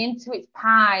 really into its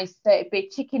pies, so it'd be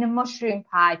chicken and mushroom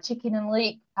pie, chicken and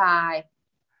leek pie,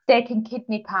 steak and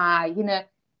kidney pie, you know.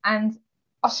 And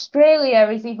Australia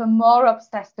is even more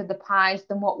obsessed with the pies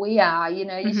than what we are. You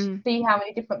know, you should mhm. see how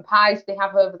many different pies they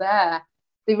have over there.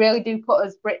 They really do put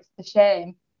us Brits to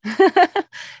shame.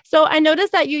 So I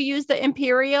noticed that you use the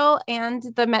imperial and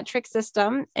the metric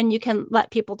system, and you can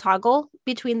let people toggle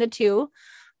between the two.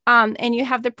 And you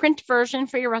have the print version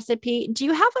for your recipe. Do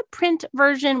you have a print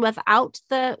version without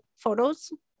the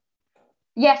photos?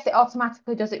 Yes, it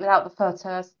automatically does it without the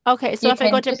photos. Okay, so You if I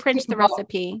go can to just tick print a the box.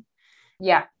 recipe,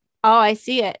 Yeah. oh, I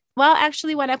see it. Well,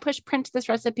 actually, when I push print this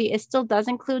recipe, it still does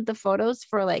include the photos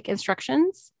for like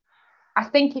instructions. I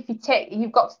think if you tick,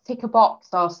 you've got to tick a box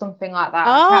or something like that.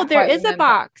 I Oh, can't there quite is a remember.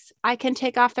 box. I can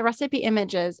take off the recipe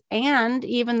images and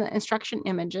even the instruction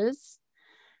images,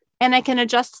 and I can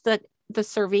adjust the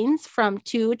servings from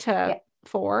 2 to Yeah.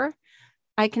 4.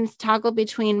 I can toggle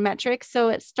between metric. So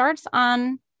it starts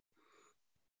on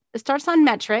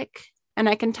metric, and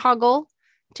I can toggle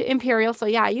to imperial. So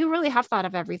yeah, you really have thought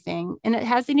of everything. And it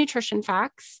has the nutrition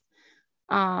facts.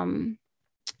 Um,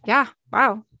 yeah,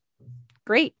 wow.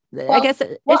 Great. I Well, guess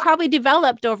it's what? probably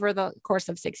developed over the course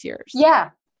of 6 years.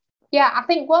 Yeah. Yeah, I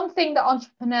think one thing that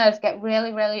entrepreneurs get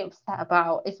really, really upset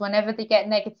about is whenever they get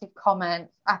negative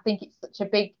comments. I think it's such a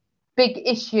big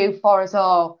issue for us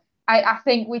all. I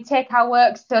think we take our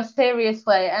work so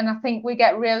seriously, and I think we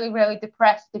get really, really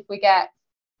depressed if we get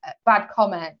bad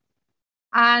comments.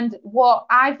 And what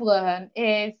I've learned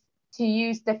is to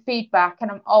use the feedback, and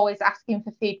I'm always asking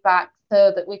for feedback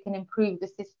so that we can improve the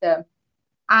system.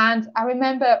 And I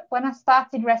remember when I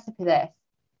started Recipe This,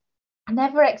 I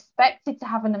never expected to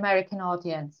have an American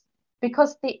audience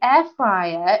because the air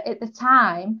fryer at the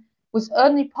time was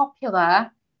only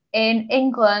popular in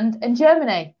England and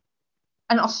Germany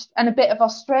and a bit of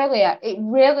Australia. It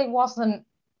really wasn't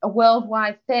a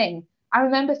worldwide thing. I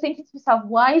remember thinking to myself,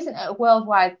 why isn't it a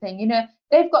worldwide thing? You know,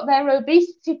 they've got their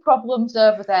obesity problems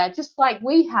over there, just like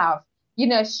we have. You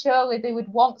know, surely they would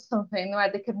want something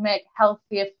where they could make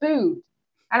healthier food.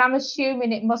 And I'm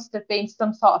assuming it must have been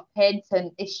some sort of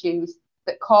patent issues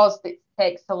that caused it to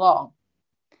take so long.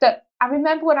 So I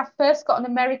remember when I first got an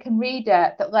American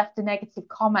reader that left a negative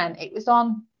comment. It was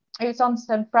on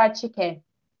some fried chicken,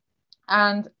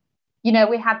 and you know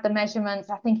we had the measurements.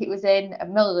 I think it was in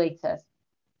milliliters,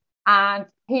 and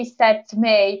he said to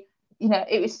me, you know,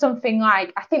 it was something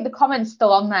like, I think the comment's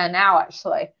still on there now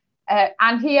actually,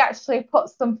 and he actually put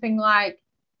something like,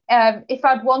 if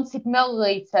I'd wanted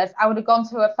milliliters, I would have gone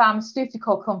to a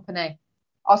pharmaceutical company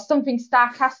or something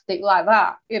sarcastic like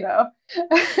that, you know.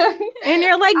 And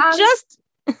you're like, And just,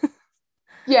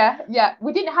 yeah,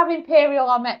 we didn't have imperial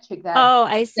or metric then. oh,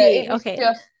 I So see. it was Okay.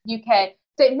 just UK.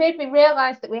 So it made me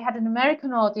realize that we had an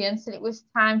American audience and it was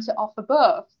time to offer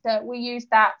both. So we used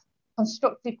that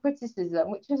constructive criticism,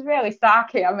 which was really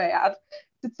sarky, I may add.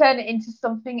 to turn it into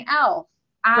something else.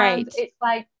 And Right. it's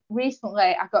like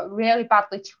recently I got really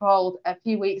badly trolled a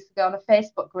few weeks ago on a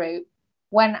Facebook group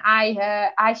when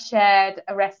I shared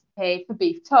a recipe for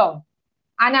beef tongue.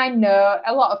 And I know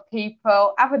a lot of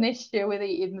people have an issue with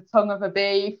eating the tongue of a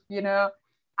beef,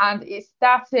 and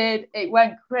it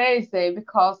went crazy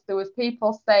because there was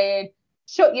people saying,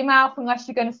 shut your mouth unless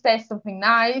you're going to say something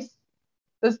nice.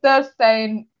 There's those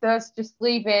saying, there's just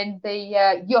leaving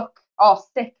the yuck or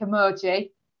sick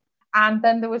emoji. And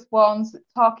then there was ones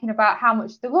talking about how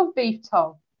much they love beef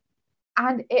tongue.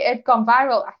 And it had gone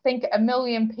viral. I think 1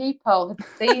 million people had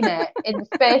seen it in the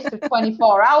space of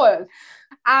 24 hours.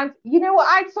 And you know what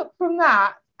I took from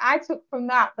that? I took from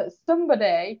that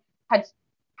somebody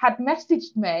had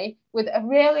messaged me with a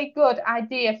really good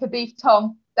idea for beef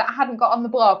tongue that I hadn't got on the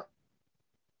blog.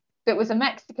 That was a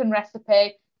Mexican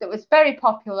recipe that was very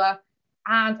popular.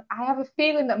 And I have a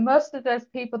feeling that most of those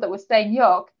people that were saying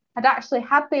yuck had actually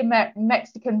had the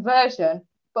Mexican version,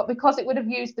 but because it would have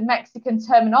used the Mexican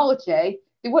terminology,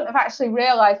 they wouldn't have actually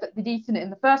realized that they'd eaten it in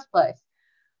the first place.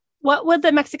 What would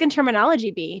the Mexican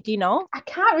terminology be? Do you know? I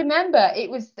can't remember. It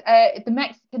was the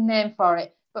Mexican name for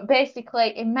it. But basically,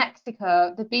 in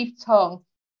Mexico, the beef tongue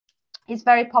is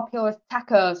very popular as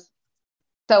tacos.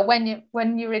 So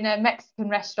when you're in a Mexican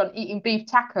restaurant eating beef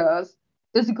tacos,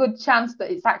 there's a good chance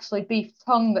that it's actually beef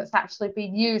tongue that's actually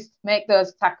been used to make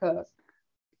those tacos.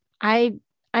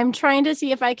 I'm trying to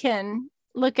see if I can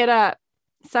look it up.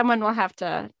 Someone will have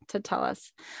to tell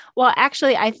us. Well,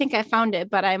 actually, I think I found it,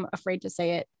 but I'm afraid to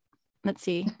say it. Let's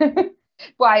see.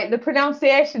 Why? The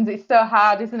pronunciations, it's so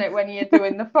hard, isn't it, when you're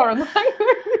doing the foreign language?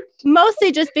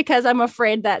 Mostly just because I'm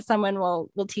afraid that someone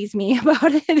will tease me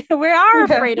about it. We are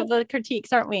afraid of the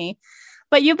critiques, aren't we?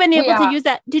 But you've been able to use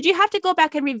that. Did you have to go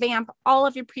back and revamp all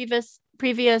of your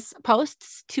previous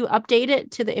posts to update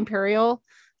it to the Imperial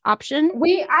option?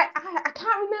 I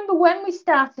can't remember when we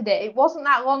started it. It wasn't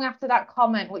that long after that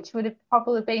comment, which would have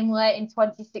probably been late in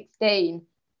 2016.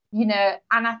 And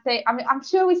I'm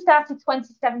sure we started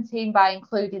 2017 by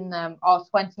including them, or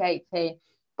 2018.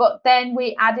 But then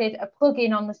we added a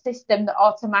plugin on the system that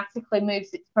automatically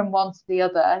moves it from one to the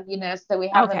other, so we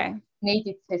haven't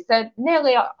needed to. So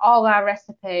nearly all our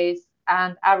recipes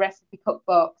and our recipe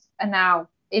cookbooks are now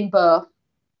in both.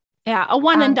 Yeah, a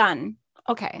one and done.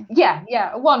 Okay. Yeah,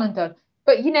 a one and done.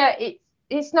 But,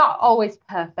 it's not always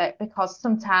perfect because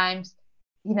sometimes,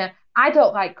 I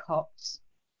don't like cups.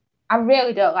 I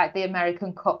really don't like the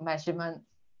American cup measurements,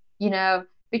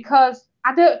 because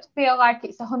I don't feel like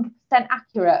it's 100%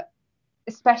 accurate,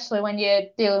 especially when you're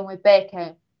dealing with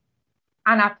baking.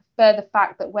 And I prefer the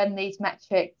fact that when these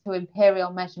metric to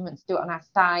imperial measurements do it on our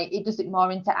site, it does it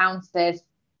more into ounces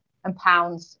and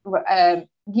pounds,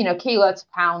 kilo to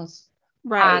pounds,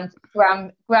 right,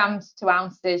 and grams to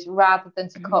ounces rather than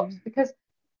to cups. Because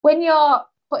when you're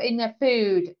putting a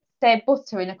food, say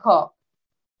butter in a cup,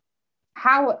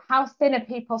 how thin are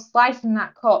people slicing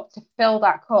that cup to fill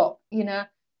that cup?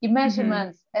 Your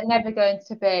measurements are never going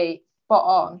to be spot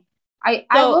on. I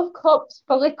love cups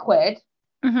for liquid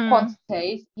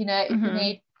quantities. If you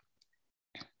need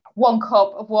 1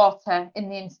 cup of water in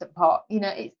the Instant Pot,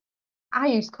 I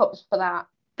use cups for that.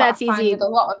 That's easy. With a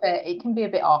lot of it can be a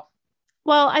bit off.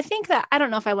 Well, I think that, I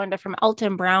don't know if I learned it from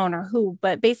Alton Brown or who,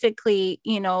 but basically,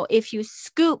 if you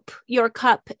scoop your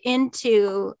cup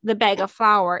into the bag of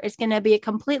flour, it's going to be a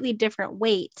completely different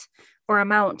weight or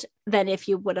amount than if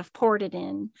you would have poured it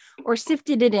in or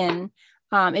sifted it in.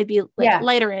 It'd be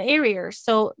lighter and airier.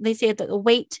 So they say that the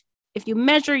weight, if you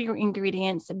measure your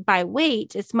ingredients by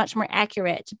weight, it's much more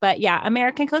accurate. But yeah,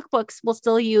 American cookbooks will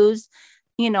still use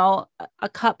a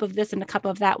cup of this and a cup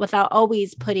of that without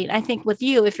always putting, I think with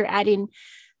you, if you're adding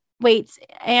weights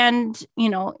and, you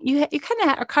kind of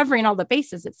are covering all the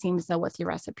bases, it seems though, with your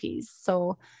recipes.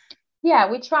 So yeah,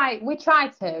 we try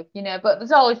to, but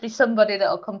there's always be somebody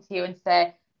that'll come to you and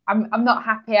say, I'm not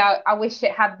happy. I wish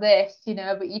it had this,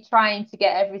 but you're trying to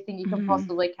get everything you can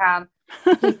possibly can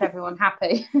to keep everyone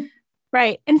happy.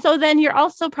 Right. And so then you're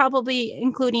also probably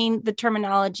including the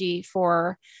terminology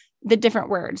for the different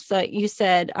words. So you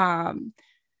said,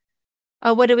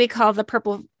 what do we call the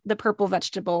purple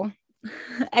vegetable?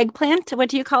 Eggplant? What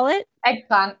do you call it?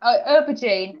 Eggplant.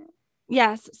 Aubergine.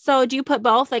 Yes. So do you put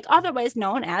both, like otherwise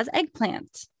known as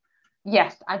eggplant?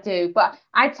 Yes, I do. But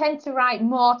I tend to write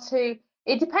more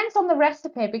it depends on the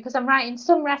recipe, because I'm writing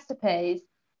some recipes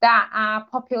that are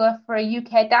popular for a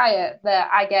UK diet that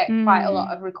I get quite a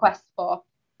lot of requests for.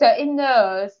 So in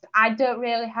those, I don't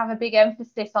really have a big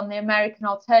emphasis on the American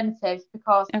alternatives,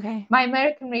 because my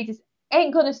American readers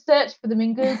ain't going to search for them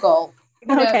in Google.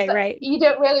 Right. You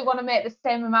don't really want to make the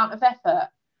same amount of effort,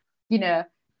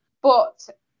 But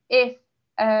if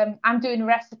I'm doing a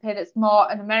recipe that's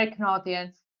more an American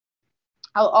audience,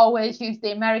 I'll always use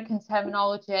the American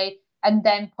terminology and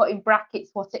then put in brackets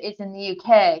what it is in the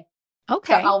UK.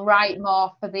 Okay. So I'll write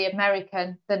more for the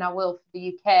American than I will for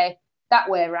the UK, that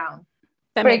way around.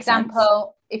 That for makes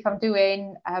example, sense. If I'm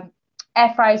doing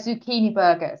air fry zucchini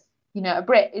burgers, you know, a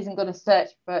Brit isn't going to search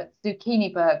for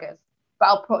zucchini burgers, but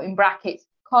I'll put in brackets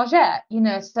courgette, you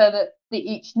know, so that they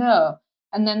each know.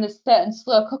 And then there's certain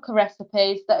slow cooker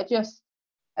recipes that are just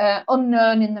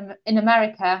unknown in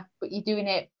America, but you're doing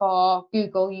it for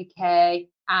Google UK,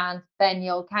 and then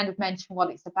you'll kind of mention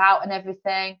what it's about and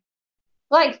everything.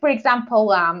 Like, for example,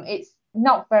 lamb, it's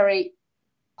not very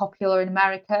popular in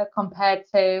America compared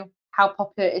to how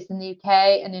popular it is in the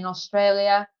UK and in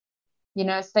Australia, you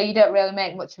know, so you don't really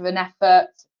make much of an effort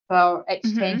for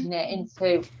exchanging it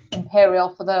into imperial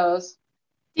for those.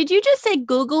 Did you just say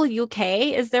Google UK?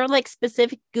 Is there like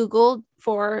specific Google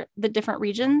for the different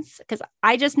regions? Because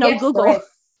I just know Google. There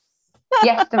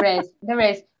yes, there is. There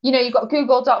is. You know, you've got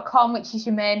google.com, which is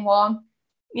your main one.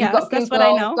 Yes, you've got that's what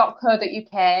I know.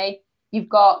 Google.co.uk. You've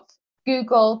got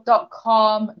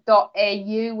google.com.au,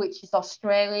 which is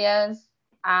Australia's,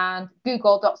 and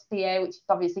google.ca, which is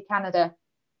obviously Canada.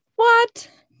 What?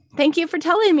 Thank you for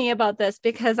telling me about this,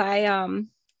 because I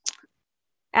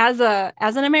as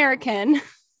an American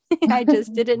I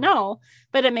just didn't know,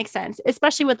 but it makes sense,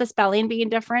 especially with the spelling being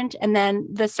different, and then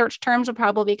the search terms will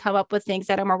probably come up with things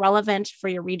that are more relevant for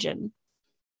your region.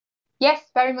 Yes,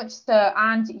 very much so.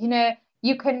 And you know,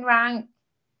 you can rank,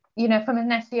 you know, from an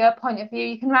SEO point of view,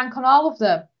 you can rank on all of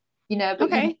them, you know, but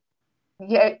okay.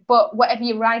 But whatever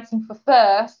you're writing for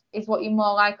first is what you're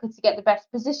more likely to get the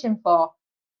best position for.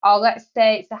 Or let's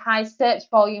say it's a high search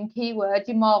volume keyword,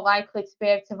 you're more likely to be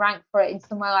able to rank for it in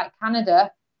somewhere like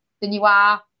Canada than you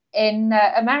are in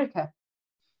America.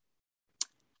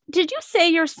 Did you say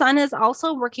your son is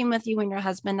also working with you and your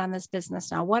husband on this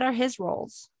business now? What are his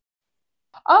roles?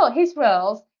 Oh, his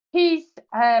roles. He's,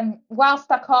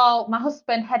 whilst I call my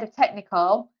husband head of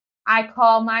technical, I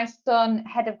call my son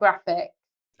head of graphics.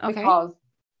 Okay. Because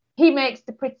he makes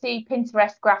the pretty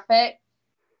Pinterest graphic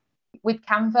with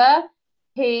Canva.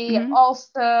 He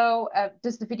also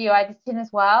does the video editing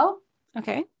as well.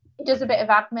 Okay. He does a bit of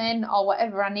admin or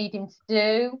whatever I need him to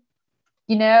do.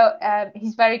 You know,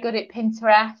 he's very good at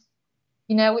Pinterest,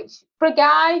 you know, which for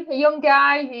a young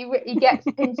guy, he gets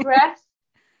Pinterest.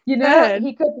 You know,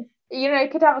 he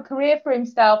could have a career for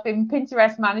himself in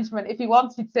Pinterest management if he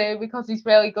wanted to, because he's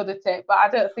really good at it. But I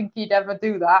don't think he'd ever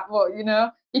do that. But, you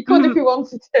know, he could if he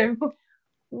wanted to.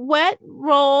 What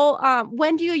role,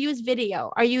 when do you use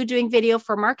video? Are you doing video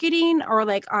for marketing or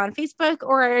like on Facebook,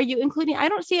 or are you including, I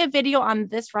don't see a video on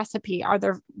this recipe. Are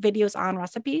there videos on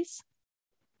recipes?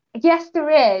 Yes, there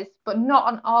is, but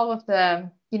not on all of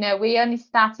them. You know, we only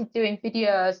started doing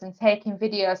videos and taking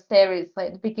videos seriously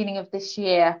at the beginning of this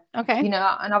year. Okay. You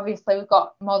know, and obviously we've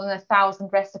got more than 1,000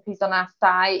 recipes on our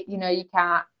site. You know, you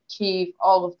can't achieve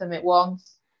all of them at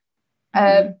once.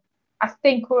 I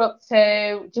think we're up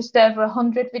to just over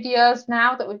 100 videos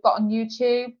now that we've got on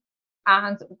YouTube.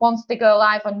 And once they go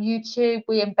live on YouTube,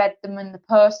 we embed them in the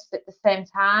posts at the same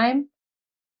time.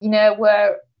 You know,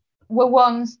 we're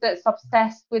ones that's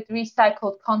obsessed with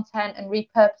recycled content and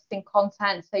repurposing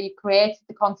content. So you created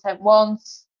the content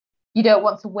once, you don't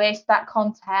want to waste that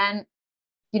content,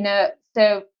 you know.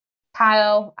 So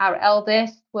Kyle, our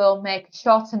eldest, will make a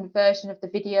shortened version of the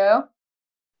video.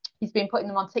 He's been putting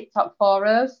them on TikTok for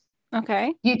us.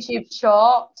 Okay. YouTube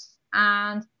Shorts,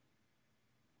 and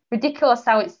ridiculous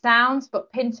how it sounds,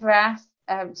 but Pinterest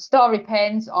story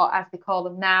pins, or as they call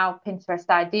them now, Pinterest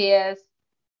ideas,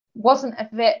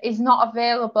 is not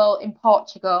available in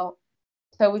Portugal.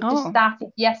 So we've just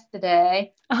started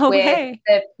yesterday with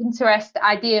the Pinterest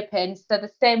idea pins. So the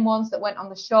same ones that went on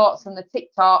the shorts and the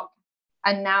TikTok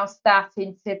are now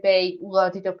starting to be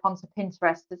loaded up onto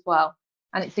Pinterest as well.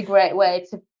 And it's a great way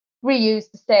to reuse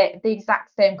the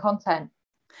exact same content.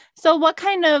 So what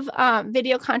kind of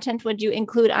video content would you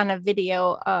include on a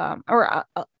video or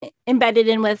embedded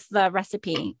in with the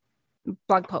recipe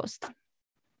blog post?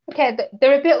 Okay,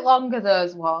 they're a bit longer,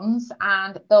 those ones,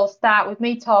 and they'll start with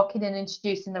me talking and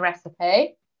introducing the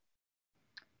recipe.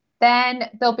 Then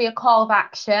there'll be a call of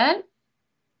action,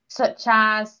 such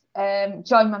as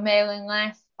join my mailing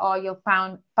list, or you'll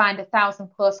find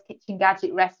 1,000+ kitchen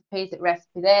gadget recipes at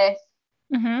Recipe This.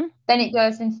 Then it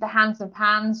goes into the hands and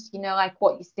pans, you know, like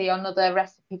what you see on other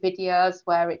recipe videos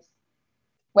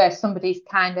where somebody's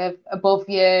kind of above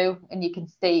you and you can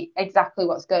see exactly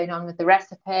what's going on with the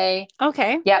recipe.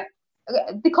 Okay. Yep.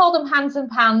 They call them hands and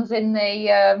pans in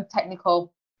the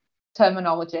technical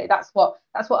terminology. That's what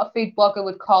a food blogger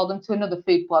would call them to another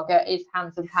food blogger, is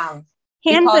hands and pans.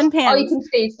 Hands because and all you pans. can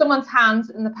see is someone's hands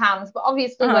and the pans. But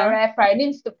obviously, we're air frying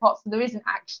Instant Pot, so there isn't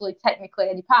actually technically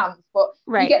any pans, but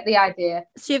you Right. get the idea.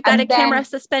 So you've got a camera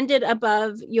suspended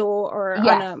above you or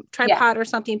on a tripod or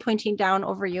something pointing down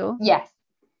over you. Yes.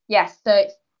 So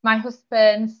it's my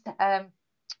husband's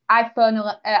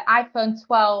iPhone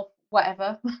 12,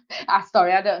 whatever.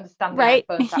 Sorry, I don't understand the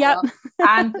iPhones that well.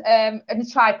 And a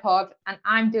tripod, and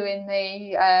I'm doing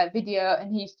the video,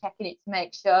 and he's checking it to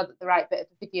make sure that the right bit of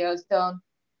the video is done.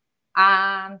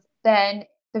 And then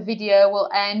the video will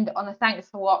end on a thanks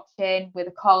for watching with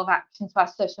a call of action to our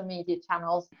social media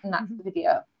channels, and that's the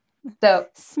video. So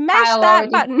smash Kyle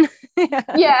that button.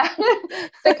 Yeah.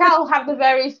 So Kyle will have the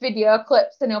various video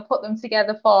clips and he'll put them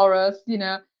together for us, you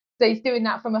know. So he's doing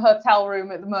that from a hotel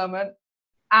room at the moment.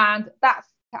 And that's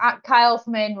Kyle's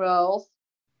main roles.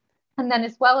 And then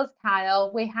as well as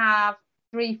Kyle, we have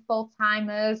 3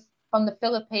 full-timers from the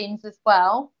Philippines as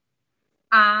well.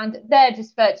 And they're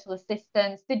just virtual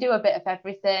assistants. They do a bit of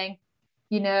everything.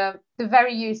 You know, they're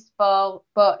very useful,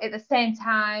 but at the same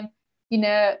time, you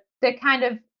know, they're kind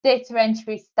of data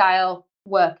entry style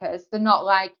workers. They're not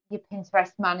like your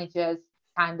Pinterest managers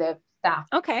kind of staff.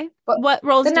 Okay. But what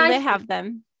roles do they have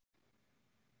then?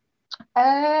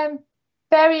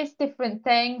 Various different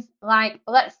things. Like,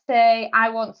 let's say I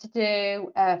want to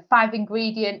do a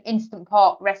 5-ingredient Instant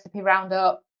Pot recipe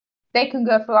roundup. They can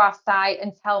go through our site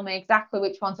and tell me exactly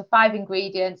which ones are 5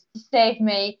 ingredients to save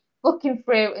me looking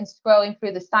through and scrolling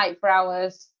through the site for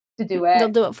hours to do it. They'll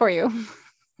do it for you.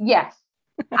 Yes.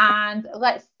 And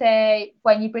let's say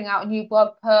when you bring out a new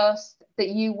blog post that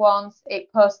you want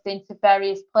it posted into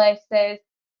various places,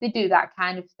 they do that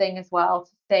kind of thing as well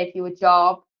to save you a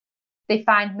job. They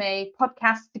find me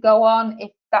podcasts to go on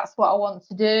if that's what I want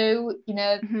to do. You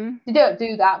know, they don't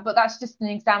do that, but that's just an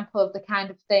example of the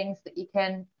kind of things that you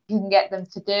can get them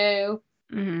to do.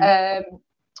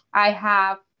 I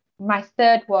have my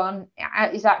third one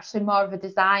is actually more of a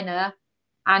designer,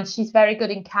 and she's very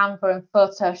good in Canva and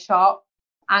Photoshop.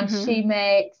 And she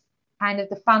makes kind of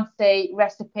the fancy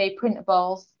recipe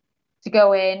printables to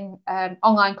go in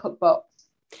online cookbooks.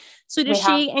 So does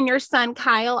she and your son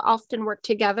Kyle often work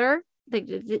together?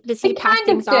 Does he pass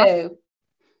things off?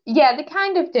 Yeah, they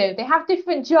kind of do. They have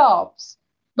different jobs,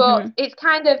 but it's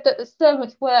kind of that there's so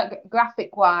much work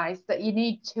graphic wise that you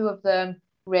need 2 of them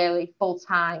really full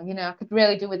time. You know, I could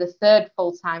really do with a third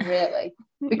full time really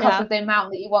because of the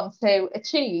amount that you want to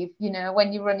achieve, you know,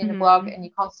 when you're running a blog and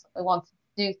you constantly want to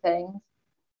do things.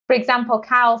 For example,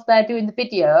 Kyle's there doing the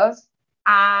videos,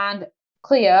 and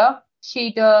Cleo,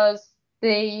 she does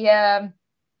the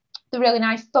really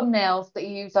nice thumbnails that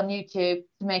you use on YouTube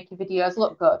to make your videos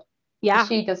look good. Yeah, so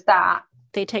she does that.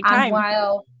 They take time.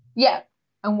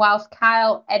 And whilst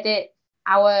Kyle edits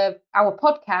our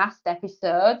podcast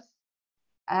episodes,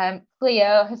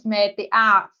 Cleo has made the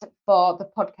art for the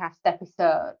podcast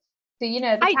episodes. So, you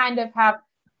know, they kind of have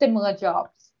similar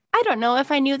jobs. I don't know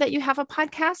if I knew that you have a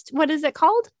podcast. What is it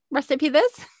called? Recipe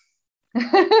This?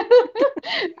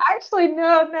 Actually,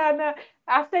 no.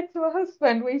 I said to my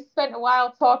husband, we spent a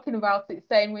while talking about it,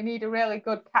 saying we need a really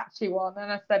good catchy one.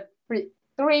 And I said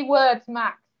 3 words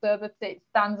max so that it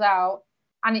stands out.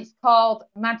 And it's called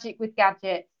Magic with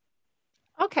Gadgets.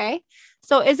 Okay.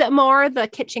 So is it more the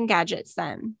kitchen gadgets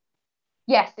then?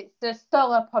 Yes, it's a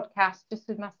solo podcast just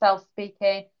with myself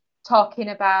speaking, talking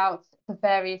about the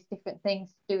various different things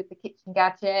to do with the kitchen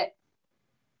gadget.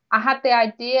 I had the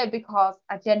idea because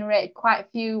I generated quite a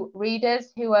few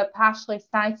readers who are partially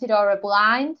sighted or are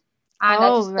blind. And I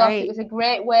just thought it was a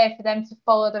great way for them to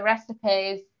follow the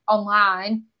recipes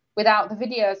online without the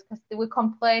videos, because they were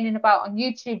complaining about on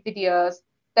YouTube videos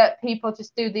that people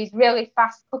just do these really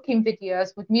fast cooking videos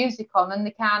with music on and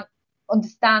they can't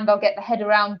understand or get their head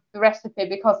around the recipe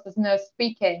because there's no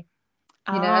speaking.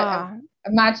 You know,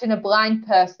 imagine a blind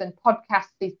person.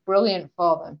 Podcast is brilliant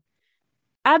for them.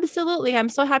 Absolutely. I'm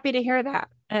so happy to hear that.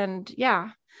 And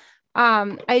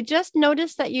I just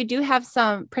noticed that you do have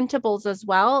some printables as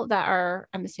well that are,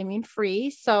 I'm assuming, free.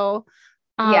 So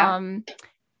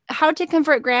how to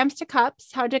convert grams to cups,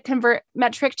 how to convert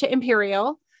metric to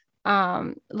imperial.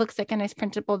 Looks like a nice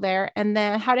printable there. And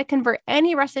then how to convert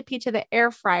any recipe to the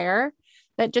air fryer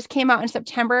that just came out in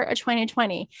September of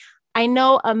 2020. I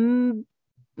know a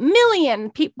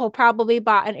million people probably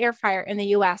bought an air fryer in the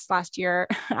US last year.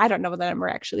 I don't know the number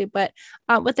actually, but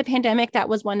with the pandemic, that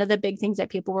was one of the big things that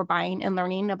people were buying and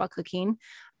learning about cooking.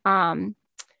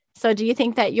 So do you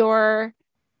think that your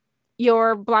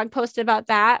blog post about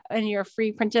that and your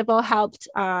free printable helped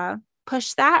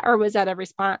push that, or was that a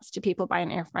response to people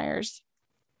buying air fryers?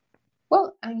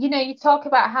 Well, you know, you talk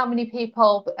about how many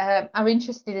people are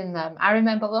interested in them. I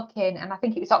remember looking, and I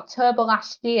think it was October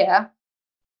last year,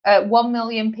 1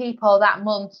 million people that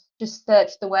month just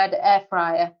searched the word air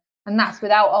fryer, and that's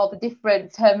without all the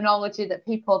different terminology that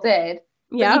people did.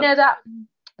 Yeah. But you know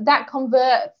that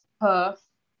converts post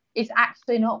is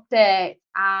actually an update,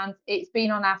 and it's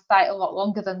been on our site a lot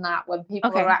longer than that, when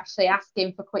people are actually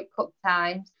asking for quick cook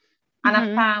times. And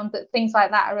I found that things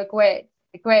like that are a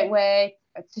great way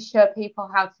to show people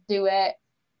how to do it.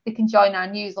 They can join our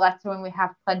newsletter, and we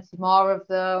have plenty more of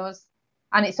those.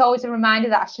 And it's always a reminder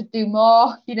that I should do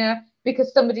more, you know,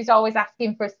 because somebody's always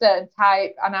asking for a certain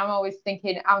type, and I'm always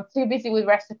thinking, I'm too busy with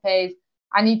recipes.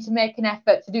 I need to make an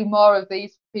effort to do more of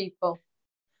these for people.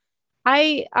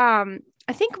 I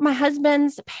think my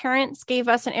husband's parents gave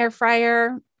us an air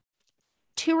fryer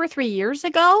 2 or 3 years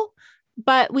ago,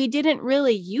 but we didn't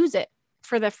really use it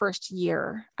for the first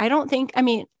year. I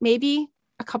mean, maybe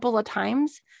a couple of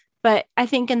times, but I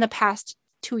think in the past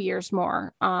 2 years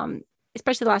more,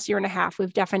 especially the last year and a half,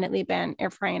 we've definitely been air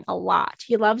frying a lot.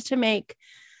 He loves to make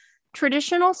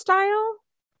traditional style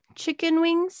chicken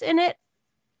wings in it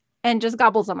and just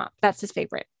gobbles them up. That's his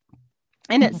favorite.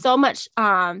 And it's so much,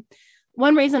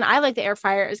 one reason I like the air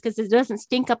fryer is because it doesn't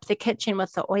stink up the kitchen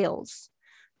with the oils.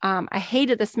 I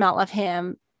hated the smell of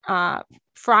him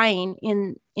frying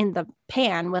in the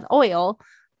pan with oil,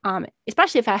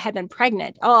 especially if I had been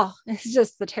pregnant. Oh, it's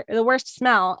just the worst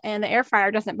smell. And the air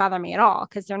fryer doesn't bother me at all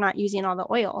because they're not using all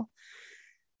the oil.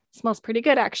 It smells pretty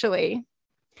good, actually.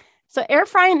 So air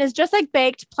frying is just like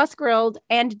baked plus grilled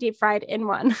and deep fried in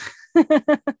one.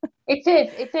 It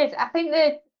is. I think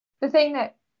that the thing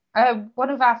that one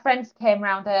of our friends came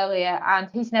around earlier, and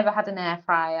he's never had an air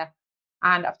fryer.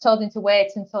 And I've told him to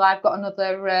wait until I've got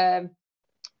another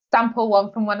sample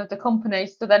one from one of the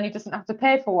companies, so then he doesn't have to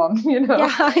pay for one, you know.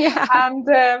 Yeah.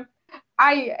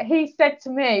 And he said to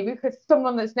me, because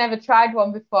someone that's never tried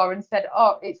one before, and said,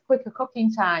 oh, it's quicker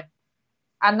cooking time.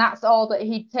 And that's all that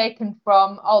he'd taken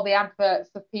from all the adverts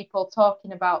of people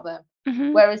talking about them.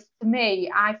 Mm-hmm. Whereas to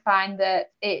me, I find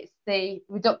that it's the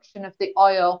reduction of the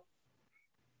oil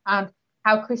and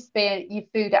how crispy your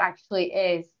food actually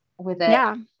is with it.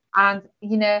 Yeah. And,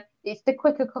 you know, it's the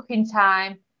quicker cooking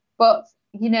time, but,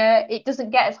 you know, it doesn't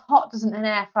get as hot, doesn't an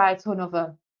air fryer, to an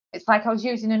oven. It's like I was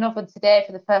using an oven today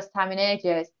for the first time in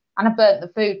ages, and I burnt the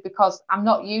food because I'm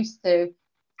not used to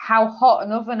how hot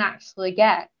an oven actually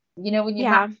gets. You know, when you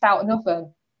maxed out an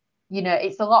oven, you know,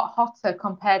 it's a lot hotter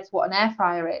compared to what an air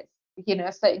fryer is, you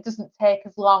know, so it doesn't take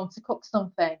as long to cook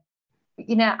something. But,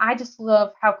 you know, I just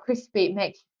love how crispy it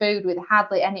makes food with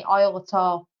hardly any oil at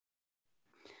all.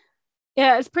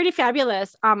 Yeah, it's pretty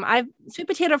fabulous. Sweet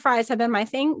potato fries have been my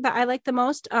thing that I like the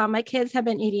most. My kids have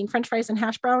been eating French fries and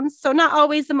hash browns, so not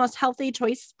always the most healthy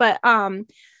choice, but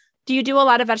do you do a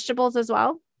lot of vegetables as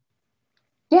well?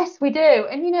 Yes, we do.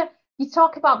 And, you know, you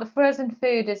talk about the frozen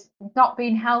food as not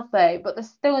being healthy, but there's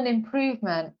still an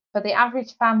improvement for the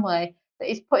average family that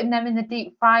is putting them in the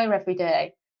deep fryer every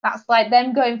day. That's like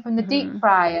them going from the deep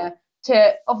fryer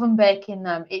to oven baking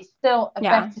them. It's still a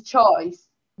better choice,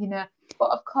 you know. But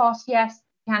of course, yes,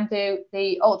 you can do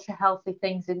the ultra healthy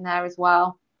things in there as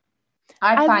well.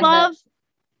 Oh,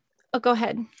 go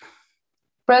ahead.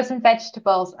 Frozen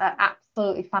vegetables are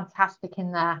absolutely fantastic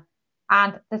in there.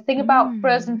 And the thing about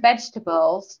frozen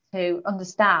vegetables to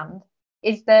understand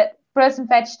is that frozen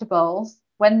vegetables,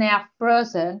 when they are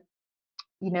frozen,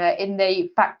 you know, in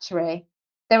the factory,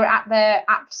 they're at their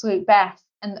absolute best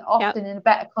and often in a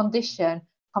better condition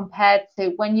compared to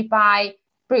when you buy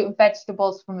fruit and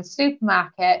vegetables from a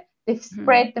supermarket. They've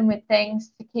sprayed them with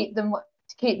things to keep them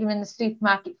in the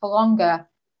supermarket for longer,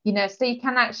 you know, so you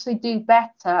can actually do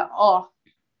better off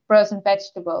frozen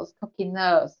vegetables, cooking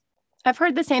those. I've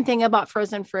heard the same thing about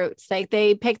frozen fruits. Like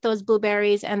they pick those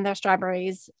blueberries and their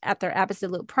strawberries at their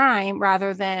absolute prime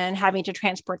rather than having to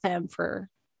transport them for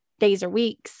days or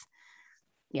weeks.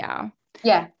 Yeah.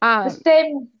 Yeah.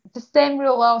 The same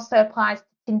rule also applies to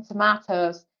tin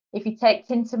tomatoes. If you take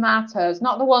tin tomatoes,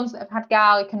 not the ones that have had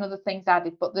garlic and other things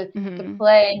added, but the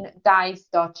plain diced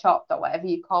or chopped or whatever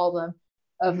you call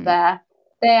them there,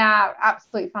 they are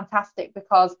absolutely fantastic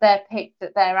because they're picked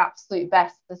at their absolute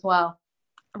best as well.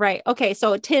 Right. Okay.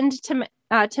 So tinned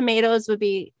tomatoes would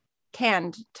be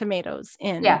canned tomatoes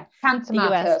in canned the US.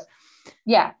 tomatoes.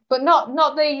 Yeah, but not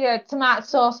the tomato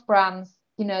sauce brands,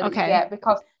 you know, that you get,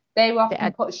 because they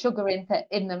often put sugar in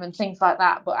them and things like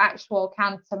that. But actual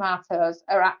canned tomatoes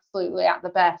are absolutely at the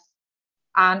best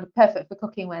and perfect for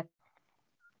cooking with.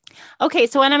 Okay,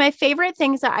 so one of my favorite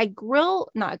things that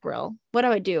what do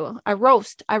I do? I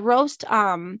roast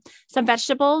some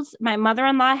vegetables. My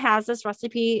mother-in-law has this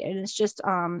recipe, and it's just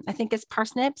I think it's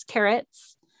parsnips,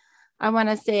 carrots, I want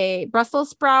to say Brussels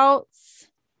sprouts,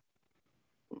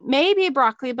 maybe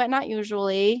broccoli, but not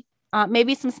usually.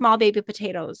 maybe some small baby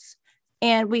potatoes.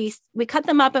 And we cut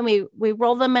them up and we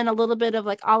roll them in a little bit of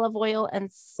like olive oil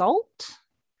and salt.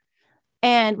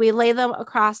 And we lay them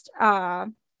across a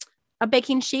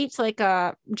baking sheet, so like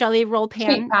a jelly roll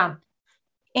pan.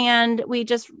 And we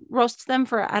just roast them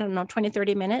for, I don't know, 20,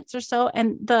 30 minutes or so.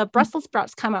 And the Brussels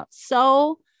sprouts come out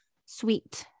so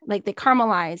sweet, like they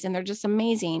caramelize and they're just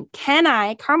amazing. Can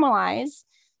I caramelize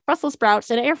Brussels sprouts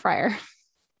in an air fryer?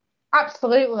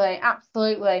 Absolutely,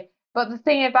 absolutely. But the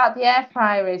thing about the air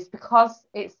fryer is because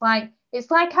it's like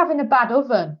having a bad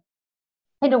oven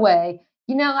in a way.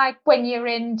 You know, like when you're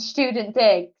in student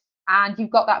digs and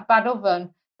you've got that bad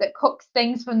oven that cooks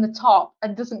things from the top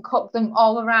and doesn't cook them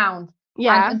all around.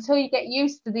 Yeah. And until you get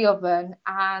used to the oven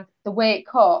and the way it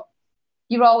cooks,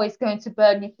 you're always going to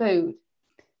burn your food.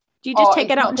 Do you just take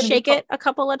it out and shake it a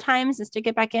couple of times and stick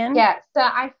it back in? Yeah. So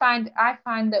I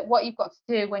find that what you've got to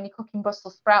do when you're cooking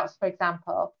Brussels sprouts, for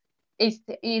example, is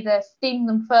to either steam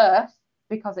them first,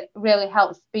 because it really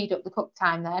helps speed up the cook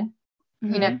time then.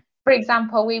 You know, for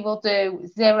example, we will do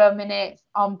 0 minutes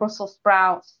on Brussels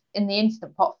sprouts in the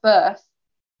Instant Pot first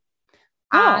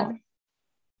and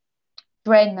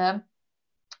drain them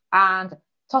and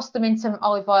toss them in some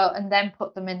olive oil and then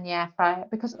put them in the air fryer,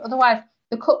 because otherwise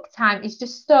the cook time is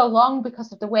just so long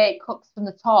because of the way it cooks from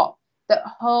the top that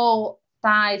whole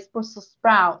size Brussels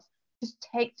sprouts just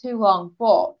take too long.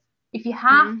 But if you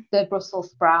have the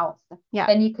Brussels sprouts,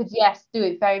 then you could, do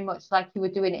it very much like you were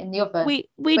doing it in the oven.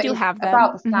 We do have them.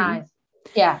 About the size.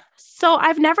 Yeah. So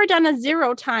I've never done a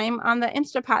 0 time on the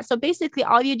Instant Pot. So basically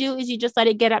all you do is you just let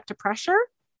it get up to pressure?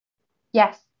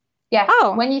 Yes. Yes.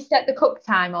 Oh. When you set the cook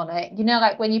time on it, you know,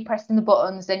 like when you're pressing the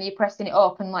buttons and you're pressing it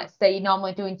up and let's say you're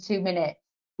normally doing 2 minutes.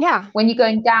 Yeah. When you're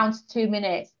going down to 2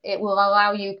 minutes, it will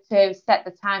allow you to set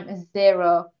the time as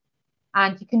 0.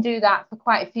 And you can do that for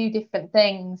quite a few different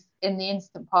things in the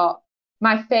Instant Pot.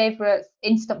 My favourite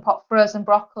Instant Pot frozen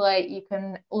broccoli. You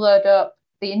can load up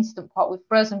the Instant Pot with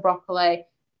frozen broccoli,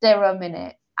 0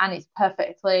 minutes, and it's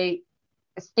perfectly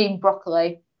steamed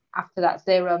broccoli after that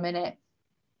 0 minute.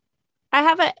 I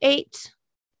have an 8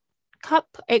 quart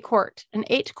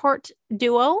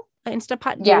duo, an Instant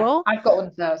Pot duo. Yeah, I've got one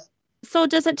of those. So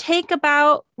does it take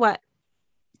about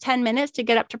 10 minutes to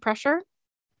get up to pressure?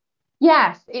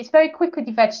 Yes, it's very quick with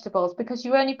your vegetables because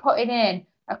you're only putting in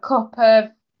a cup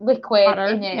of liquid Water,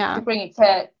 in it to bring it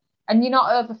to, and you're not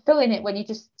overfilling it when you're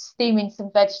just steaming some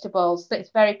vegetables. So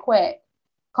it's very quick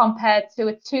compared to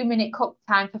a 2 minute cook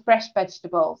time for fresh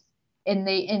vegetables in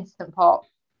the Instant Pot.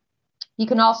 You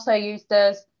can also use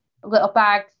those little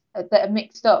bags that are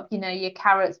mixed up, you know, your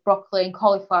carrots, broccoli and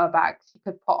cauliflower bags. You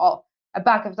could put a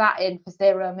bag of that in for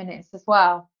 0 minutes as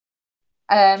well.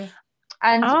 And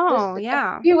there's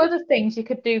a few other things you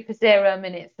could do for 0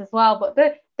 minutes as well. But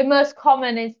the most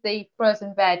common is the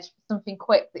frozen veg, something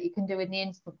quick that you can do in the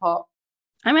Instant Pot.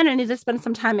 I'm going to need to spend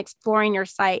some time exploring your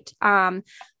site. I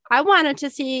wanted to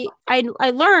see,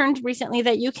 I learned recently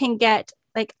that you can get,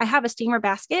 like, I have a steamer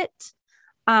basket,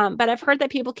 but I've heard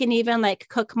that people can even like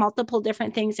cook multiple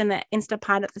different things in the Instant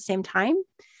Pot at the same time.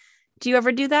 Do you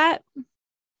ever do that?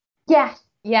 Yes.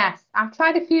 I've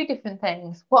tried a few different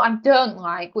things. What I don't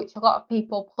like, which a lot of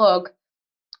people plug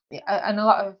and a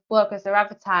lot of bloggers are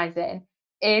advertising,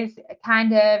 is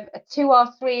kind of a 2 or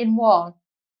 3 in 1,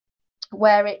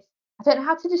 where it's, I don't know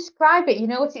how to describe it. You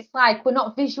know what it's like? We're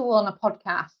not visual on a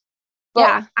podcast.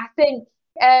 But I think,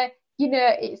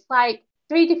 it's like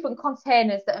 3 different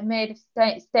containers that are made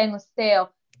of stainless steel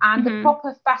and the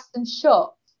proper fasten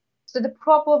shut. So the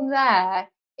problem there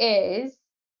is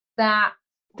that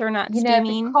they're not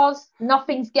steaming. Because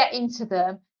nothing's getting to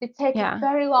them, they take a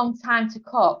very long time to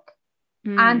cook.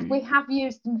 And we have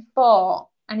used them before.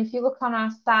 And if you look on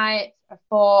our site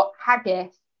for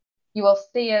haggis, you will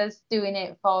see us doing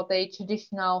it for the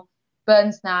traditional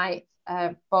Burns night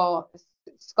for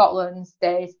Scotland's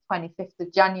Day, 25th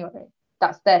of January.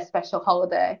 That's their special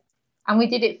holiday. And we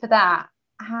did it for that.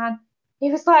 And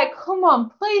it was like, come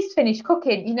on, please finish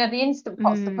cooking. You know, the Instant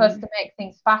Pot's supposed to make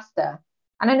things faster.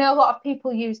 And I know a lot of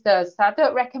people use those, so I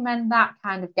don't recommend that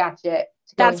kind of gadget.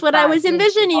 That's what I was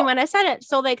envisioning when I said it.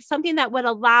 So like something that would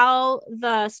allow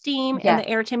the steam and the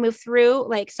air to move through.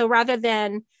 Like, so rather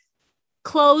than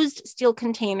closed steel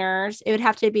containers, it would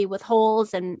have to be with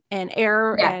holes and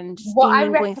air and steam what I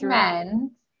going through.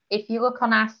 Recommend, if you look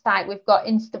on our site, we've got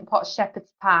Instant Pot shepherd's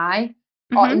pie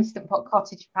or Instant Pot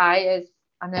cottage pie, as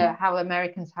I know how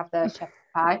Americans have their shepherd's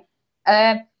pie.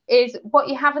 Is what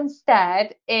you have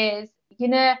instead is,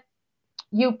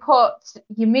 you put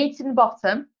your meat in the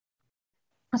bottom.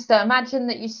 So imagine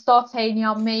that you're sauteing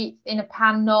your meat in a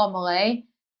pan normally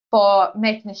for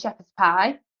making a shepherd's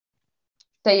pie.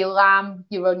 So your lamb,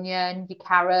 your onion, your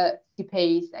carrots, your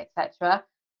peas, etc.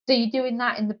 So you're doing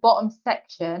that in the bottom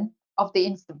section of the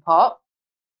Instant Pot.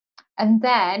 And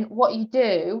then what you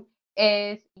do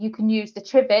is you can use the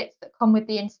trivets that come with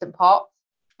the Instant Pot,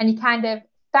 and you kind of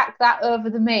stack that over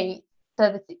the meat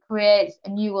so that it creates a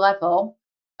new level.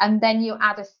 And then you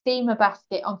add a steamer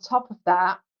basket on top of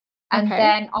that. And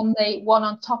then on the one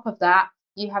on top of that,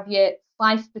 you have your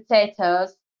sliced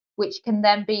potatoes, which can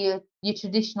then be your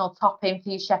traditional topping for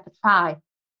your shepherd's pie.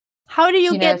 How do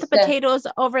you get the potatoes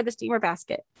over the steamer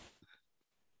basket?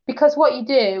 Because what you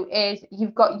do is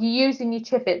you're using your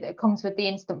trivet that comes with the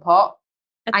Instant Pot,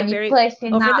 and you're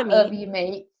placing that over your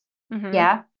meat. Mm-hmm.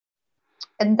 Yeah.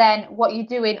 And then what you're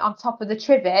doing on top of the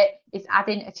trivet is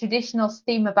adding a traditional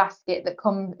steamer basket that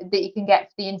you can get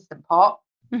for the Instant Pot.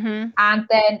 Mm-hmm. And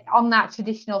then on that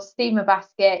traditional steamer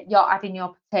basket, you're adding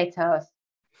your potatoes.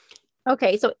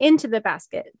 Okay, so into the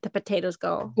basket, the potatoes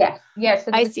go. Yes, yes.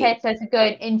 So the potatoes are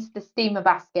going into the steamer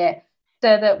basket,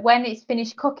 so that when it's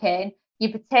finished cooking,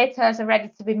 your potatoes are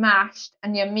ready to be mashed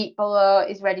and your meat below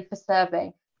is ready for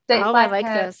serving. So it's I like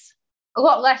this. A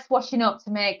lot less washing up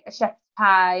to make a shepherd's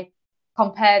pie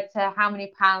compared to how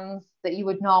many pans that you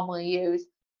would normally use.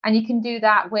 And you can do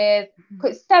that with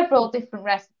several different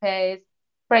recipes.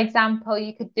 For example,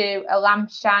 you could do a lamb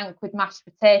shank with mashed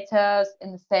potatoes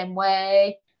in the same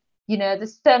way. You know,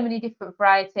 there's so many different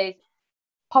varieties.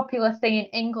 Popular thing in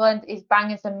England is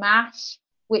bangers and mash,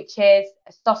 which is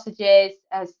sausages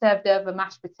served over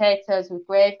mashed potatoes with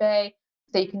gravy.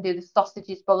 So you can do the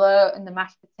sausages below and the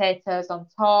mashed potatoes on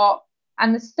top.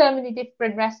 And there's so many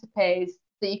different recipes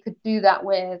that you could do that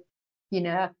with, you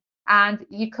know. And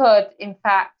you could, in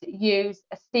fact, use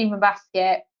a steamer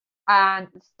basket, and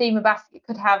the steamer basket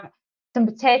could have some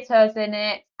potatoes in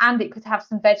it, and it could have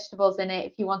some vegetables in it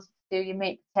if you wanted to do your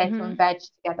meat, potato, and veg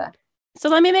together. So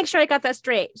let me make sure I got that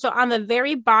straight. So on the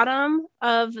very bottom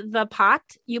of the pot,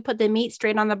 you put the meat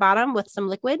straight on the bottom with some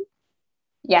liquid?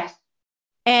 Yes.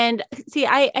 And see,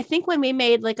 I think when we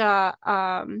made like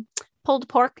a pulled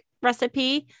pork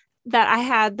recipe, that I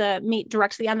had the meat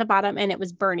directly on the bottom and it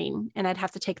was burning, and I'd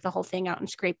have to take the whole thing out and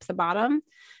scrape the bottom.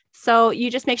 So you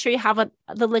just make sure you have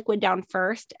the liquid down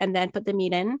first and then put the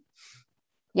meat in.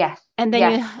 Yes. And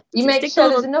then you make sure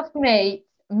there's enough meat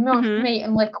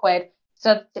and liquid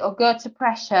so that it'll go to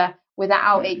pressure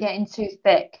without it getting too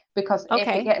thick, because if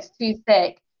it gets too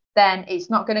thick, then it's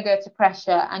not going to go to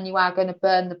pressure and you are going to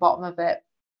burn the bottom of it.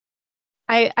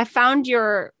 I found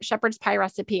your shepherd's pie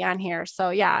recipe on here.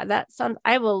 So yeah, that sounds,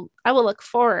 I will look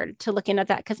forward to looking at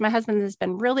that, because my husband has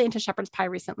been really into shepherd's pie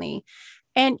recently.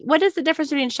 And what is the difference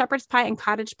between shepherd's pie and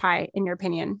cottage pie, in your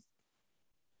opinion?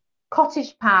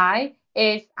 Cottage pie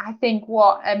is, I think,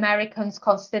 what Americans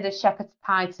consider shepherd's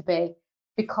pie to be,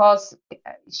 because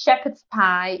shepherd's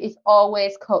pie is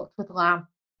always cooked with lamb.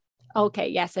 Okay,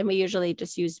 yes. And we usually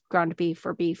just use ground beef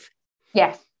or beef.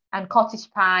 Yes. And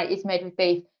cottage pie is made with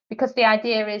beef, because the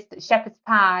idea is that shepherd's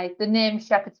pie, the name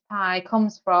shepherd's pie,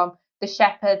 comes from the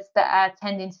shepherds that are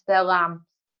tending to their lambs.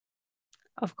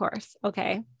 Of course.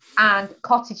 Okay. And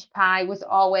cottage pie was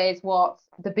always what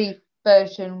the beef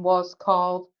version was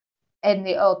called in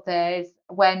the old days,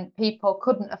 when people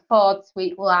couldn't afford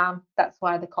sweet lamb. That's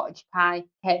why the cottage pie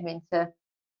came into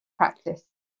practice.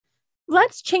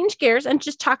 Let's change gears and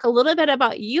just talk a little bit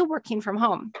about you working from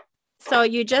home. So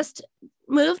you just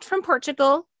moved from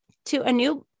Portugal to a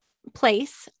new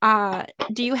place.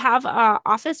 Do you have an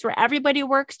office where everybody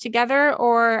works together,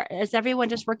 or is everyone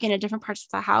just working in different parts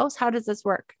of the house? How does this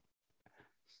work?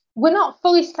 We're not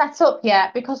fully set up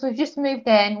yet, because we've just moved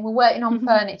in. We're working on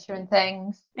furniture and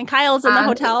things. And Kyle's in the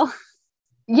hotel.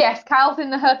 Yes, Kyle's in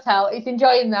the hotel. He's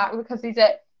enjoying that because he's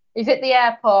at the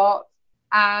airport,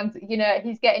 and you know,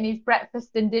 he's getting his breakfast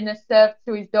and dinner served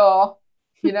to his door.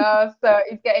 You know, so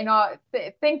he's getting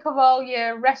think of all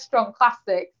your restaurant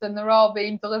classics, and they're all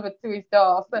being delivered to his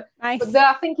door. So, nice. But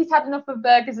I think he's had enough of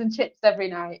burgers and chips every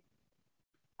night,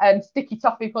 and sticky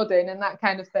toffee pudding and that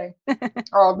kind of thing,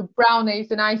 or the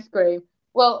brownies and ice cream.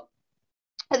 Well,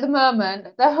 at the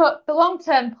moment, the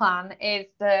long-term plan is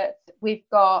that we've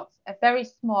got a very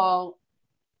small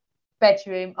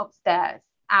bedroom upstairs,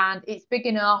 and it's big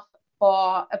enough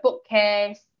for a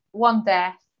bookcase, one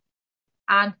desk,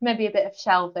 and maybe a bit of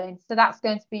shelving. So that's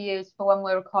going to be used for when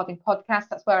we're recording podcasts.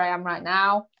 That's where I am right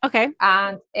now. Okay.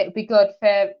 And it would be good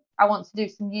I want to do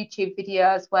some YouTube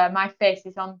videos where my face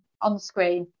is on the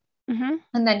screen. Mm-hmm.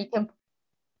 And then you can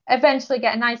eventually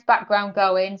get a nice background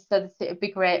going, so that it would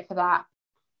be great for that.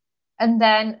 And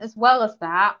then, as well as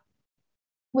that,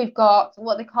 we've got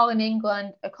what they call in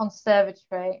England a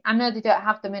conservatory. I know they don't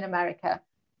have them in America,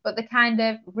 but the kind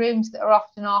of rooms that are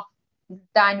often off the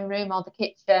dining room or the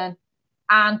kitchen.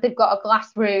 and they've got a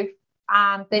glass roof,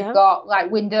 and they've got like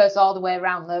windows all the way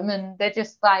around them, and they're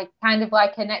just like kind of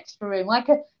like an extra room, like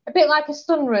a bit like a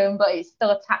sunroom, but it's still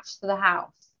attached to the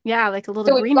house. Yeah, like a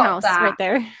little greenhouse right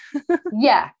there.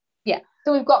 Yeah.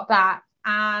 So we've got that,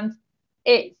 and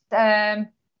it's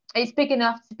big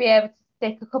enough to be able to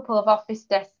stick a couple of office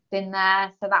desks in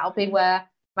there. So that'll be where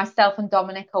myself and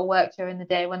Dominic will work during the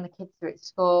day when the kids are at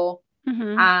school.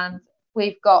 And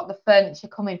we've got the furniture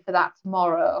coming for that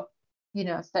tomorrow. You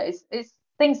know, so it's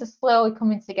things are slowly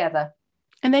coming together.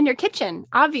 And then your kitchen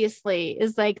obviously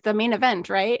is like the main event,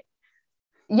 right?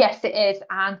 Yes, it is.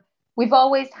 And we've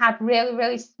always had really,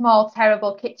 really small,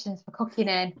 terrible kitchens for cooking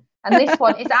in. And this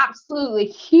one is absolutely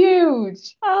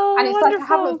huge. Oh, and it's wonderful.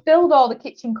 like I haven't filled all the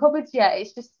kitchen cupboards yet.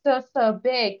 It's just so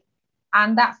big.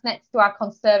 And that's next to our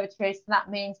conservatory. So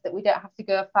that means that we don't have to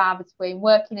go far between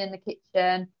working in the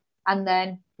kitchen and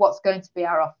then what's going to be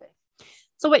our office.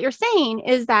 So what you're saying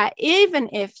is that even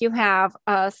if you have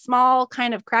a small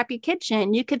kind of crappy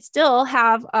kitchen, you could still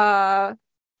have a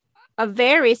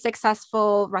very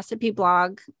successful recipe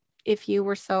blog if you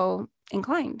were so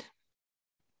inclined.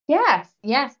 Yes.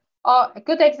 Or a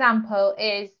good example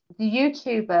is the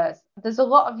YouTubers. There's a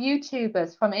lot of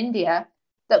YouTubers from India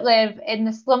that live in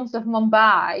the slums of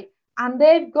Mumbai, and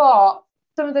they've got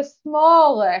some of the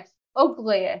smallest,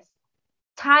 ugliest,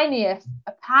 tiniest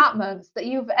apartments that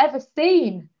you've ever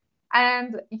seen.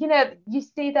 And, you know, you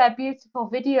see their beautiful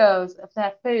videos of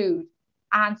their food,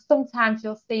 and sometimes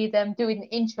you'll see them doing the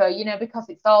intro, you know, because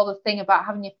it's all the thing about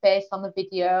having your face on the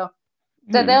video.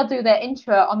 So they'll do their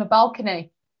intro on a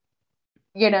balcony,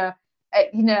 you know,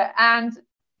 and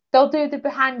they'll do the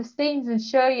behind the scenes and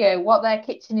show you what their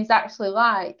kitchen is actually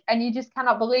like. And you just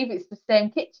cannot believe it's the same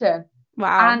kitchen.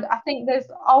 Wow. And I think there's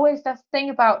always this thing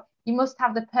about you must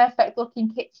have the perfect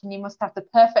looking kitchen. You must have the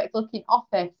perfect looking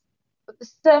office. But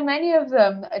there's so many of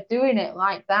them that are doing it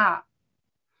like that.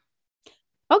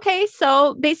 Okay,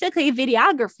 so basically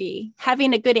videography,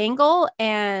 having a good angle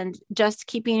and just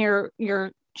keeping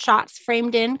your shots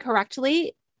framed in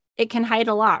correctly, it can hide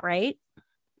a lot, right?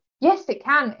 Yes, it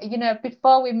can. You know,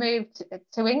 before we moved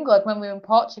to England, when we were in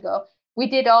Portugal, we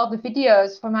did all the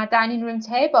videos from our dining room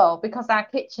table because our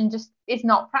kitchen just is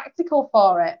not practical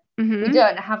for it. We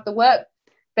don't have the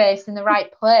workspace in the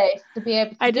right place to be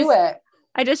able to do it.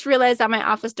 I just realized that my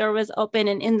office door was open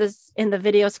and in the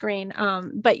video screen.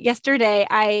 But yesterday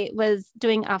I was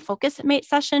doing a focus mate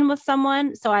session with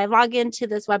someone. So I log into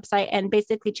this website and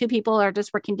basically two people are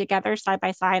just working together side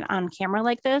by side on camera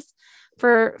like this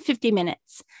for 50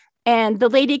 minutes. And the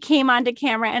lady came onto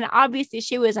camera and obviously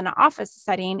she was in an office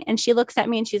setting and she looks at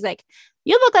me and she's like,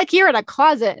 "You look like you're in a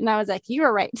closet." And I was like, "You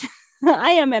are right.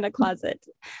 I am in a closet."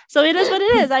 So it is what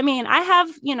it is. I mean, I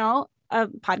have, you know, a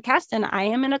podcast and I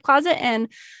am in a closet. And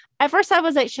at first I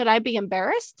was like, should I be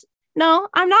embarrassed? No,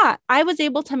 I'm not. I was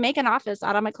able to make an office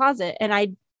out of my closet and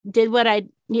I did what I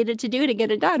needed to do to get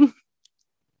it done.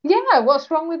 Yeah, what's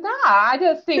wrong with that? I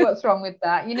don't see what's wrong with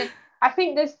that. You know, I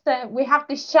think this we have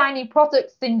this shiny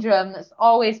product syndrome that's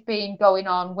always been going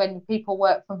on when people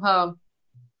work from home.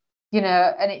 You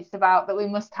know, and it's about that we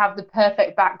must have the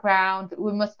perfect background,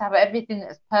 we must have everything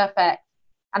that's perfect.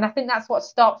 And I think that's what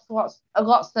stops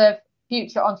lots of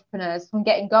future entrepreneurs from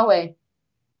getting going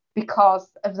because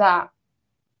of that.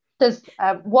 There's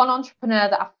one entrepreneur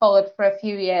that I've followed for a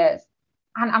few years,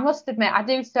 and I must admit I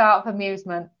do so out of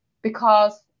amusement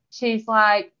because she's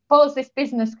like follows this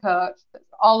business coach that's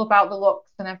all about the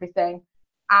looks and everything,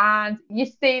 and you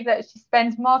see that she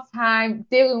spends more time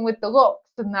dealing with the looks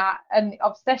and that and the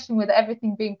obsession with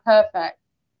everything being perfect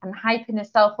and hyping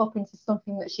herself up into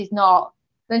something that she's not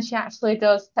than she actually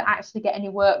does to actually get any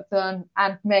work done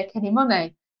and make any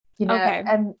money, you know. Okay.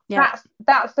 And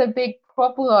that's a big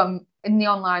problem in the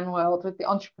online world with the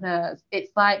entrepreneurs.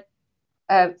 It's like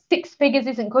 6 figures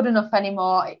isn't good enough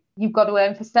anymore. You've got to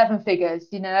earn for 7 figures,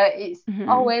 you know. It's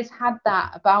always had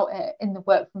that about it in the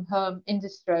work from home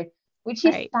industry, which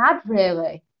is sad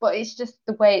really, but it's just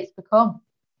the way it's become.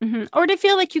 Or to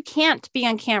feel like you can't be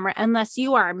on camera unless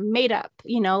you are made up,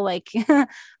 you know, like,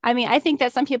 I mean, I think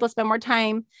that some people spend more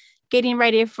time getting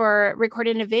ready for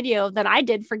recording a video than I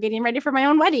did for getting ready for my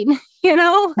own wedding, you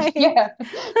know? Like, yeah.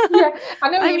 I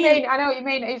know what you mean. I know what you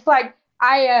mean. It's like,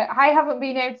 I haven't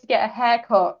been able to get a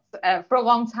haircut for a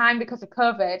long time because of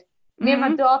COVID. Me and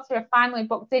my daughter are finally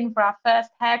booked in for our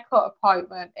first haircut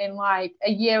appointment in like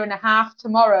a year and a half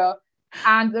tomorrow.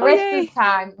 And the rest of the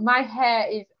time, my hair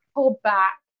is pulled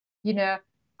back. You know,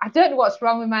 I don't know what's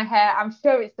wrong with my hair. I'm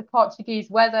sure it's the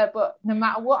Portuguese weather, but no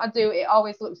matter what I do, it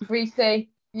always looks greasy.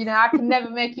 You know, I can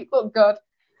never make it look good.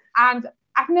 And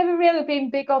I've never really been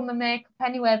big on the makeup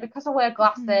anyway because I wear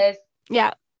glasses.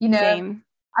 Yeah, you know, same.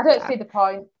 I don't see the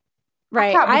point.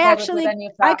 Right. I can't be bothered with any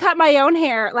of that. I cut my own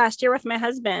hair last year with my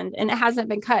husband, and it hasn't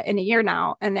been cut in a year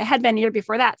now. And it had been a year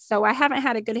before that. So I haven't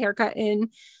had a good haircut in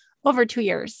over 2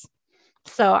 years.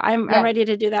 So I'm ready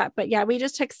to do that. But yeah, we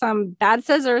just took some bad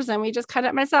scissors and we just cut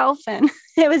it myself, and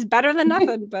it was better than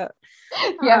nothing. But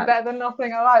better than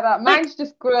nothing. I like that. Mine's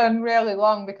just grown really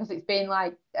long because it's been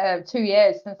like 2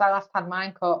 years since I last had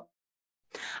mine cut.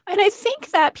 And I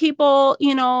think that people,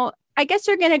 I guess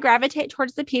you're going to gravitate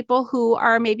towards the people who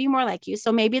are maybe more like you.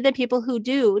 So maybe the people who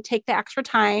do take the extra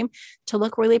time to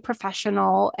look really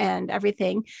professional and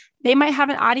everything, they might have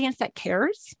an audience that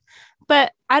cares.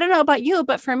 But I don't know about you,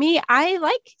 but for me, I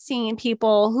like seeing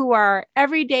people who are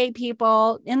everyday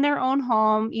people in their own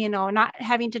home, not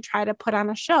having to try to put on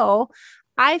a show.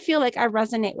 I feel like I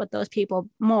resonate with those people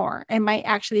more and might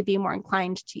actually be more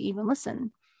inclined to even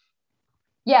listen.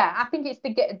 Yeah, I think it's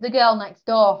the girl next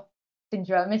door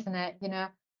syndrome, isn't it?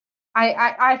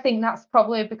 I think that's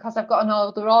probably because I've got an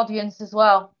older audience as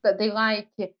well, that they like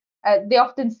it. They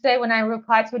often say when I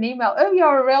reply to an email, "Oh,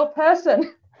 you're a real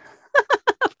person."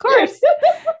 Of course.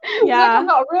 Yeah. Like I'm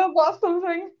not a robot or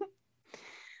something.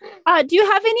 Do you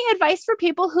have any advice for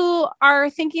people who are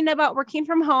thinking about working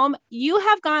from home? You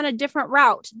have gone a different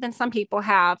route than some people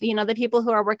have, the people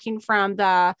who are working from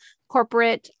the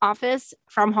corporate office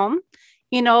from home,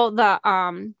 the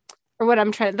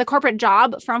corporate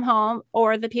job from home,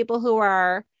 or the people who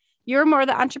you're more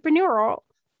the entrepreneurial,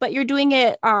 but you're doing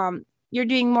it, you're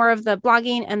doing more of the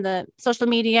blogging and the social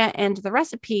media and the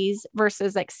recipes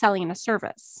versus like selling a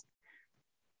service.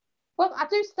 Well, I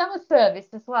do sell a service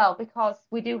as well, because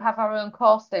we do have our own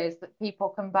courses that people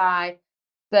can buy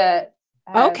that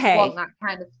want that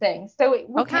kind of thing. So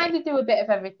we kind of do a bit of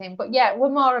everything. But yeah, we're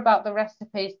more about the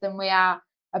recipes than we are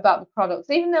about the products.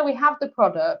 Even though we have the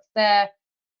products, they're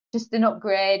just an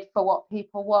upgrade for what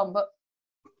people want. But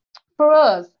for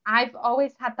us, I've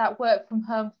always had that work from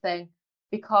home thing,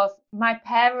 because my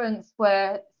parents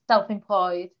were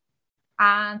self-employed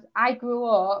and I grew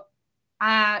up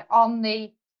on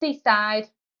the seaside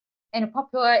in a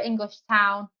popular English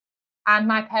town, and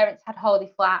my parents had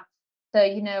holiday flats.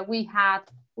 So, we had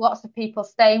lots of people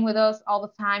staying with us all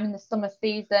the time in the summer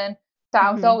season. So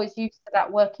I was always used to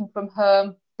that working from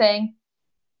home thing,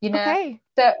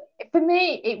 So for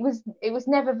me, it was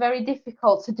never very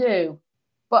difficult to do.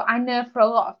 But I know for a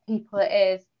lot of people it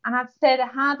is. And I'd say the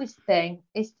hardest thing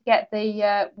is to get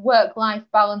the work-life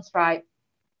balance right.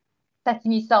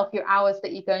 Setting yourself your hours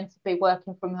that you're going to be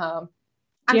working from home.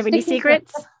 Do you have any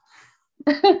secrets?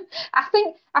 I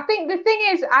think the thing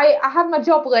is, I have my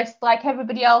job list like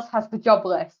everybody else has the job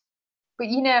list. But,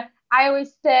 I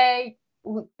always say,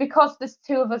 because there's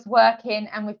two of us working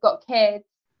and we've got kids,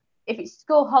 if it's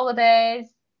school holidays,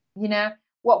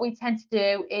 what we tend to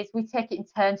do is we take it in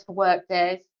turns for work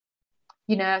days.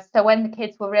 So when the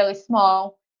kids were really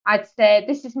small, I'd say,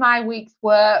 this is my week's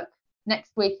work.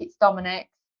 Next week it's Dominic's.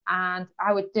 And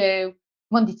I would do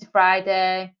Monday to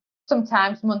Friday,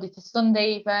 sometimes Monday to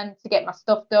Sunday even, to get my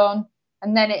stuff done.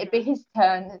 And then it'd be his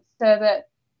turn. So that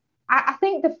I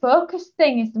think the focus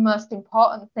thing is the most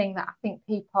important thing that I think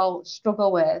people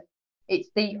struggle with. It's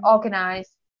the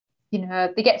organised,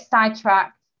 they get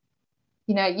sidetracked.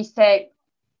 You say,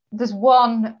 there's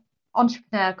one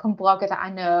entrepreneur come blogger that I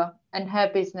know, and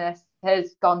her business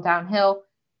has gone downhill.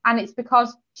 And it's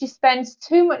because she spends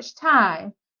too much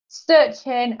time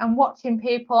searching and watching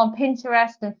people on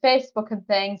Pinterest and Facebook and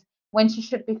things, when she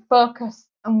should be focused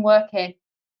and working.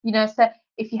 So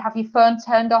if you have your phone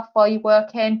turned off while you're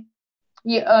working,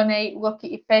 you only look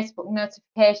at your Facebook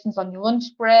notifications on your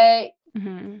lunch break.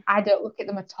 I don't look at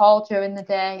them at all during the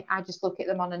day. I just look at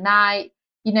them on a night.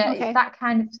 It's that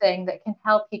kind of thing that can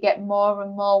help you get more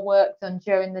and more work done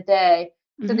during the day,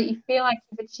 so that you feel like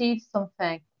you've achieved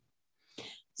something.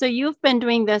 So you've been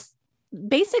doing this,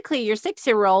 basically your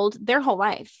 6-year-old, their whole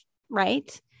life,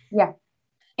 right? Yeah.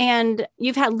 And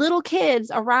you've had little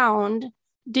kids around.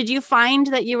 Did you find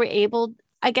that you were able,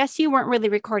 I guess you weren't really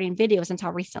recording videos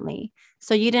until recently,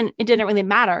 so it didn't really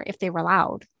matter if they were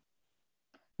loud.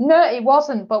 No, it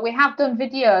wasn't, but we have done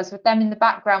videos with them in the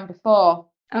background before.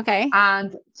 Okay.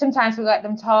 And sometimes we let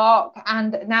them talk,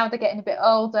 and now they're getting a bit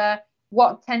older.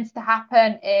 What tends to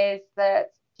happen is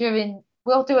that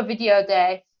we'll do a video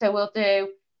day. So we'll do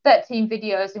 13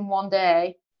 videos in one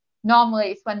day.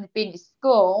 Normally it's when they've been to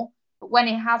school, but when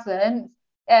it hasn't,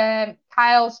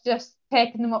 Kyle's just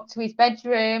taken them up to his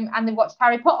bedroom and they watched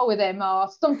Harry Potter with him or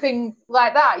something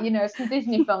like that, some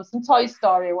Disney films, some Toy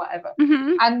Story or whatever.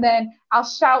 And then I'll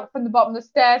shout from the bottom of the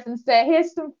stairs and say,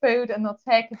 here's some food, and they'll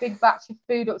take a big batch of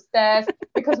food upstairs,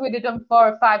 because we'd have done 4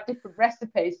 or 5 different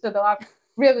recipes, so they'll have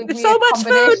really weird so much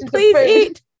combinations food, please of food.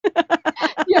 eat.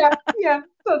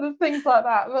 things like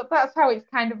that. But that's how it's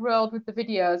kind of rolled with the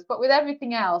videos. But with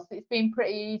everything else, it's been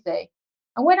pretty easy.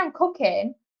 And when I'm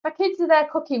cooking, my kids are there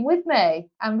cooking with me.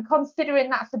 And considering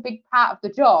that's a big part of the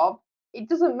job, it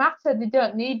doesn't matter. They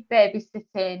don't need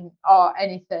babysitting or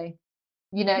anything.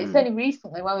 You know, it's only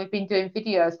recently when we've been doing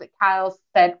videos that Kyle's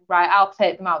said, right, I'll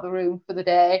take them out of the room for the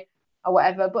day or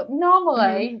whatever. But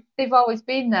normally they've always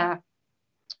been there.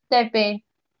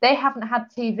 They haven't had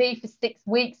TV for 6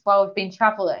 weeks while we've been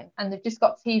traveling, and they've just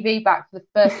got TV back for the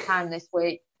first time this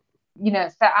week. You know,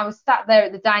 so I was sat there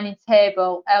at the dining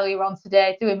table earlier on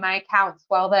today doing my accounts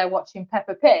while they're watching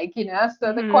Peppa Pig, you know,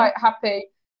 so they're quite happy.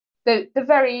 They're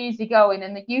very easygoing,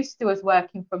 and they're used to us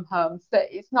working from home. So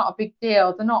it's not a big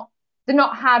deal. They're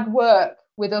not hard work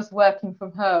with us working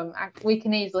from home. We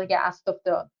can easily get our stuff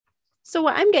done. So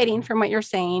what I'm getting from what you're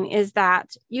saying is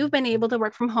that you've been able to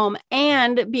work from home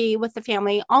and be with the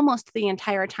family almost the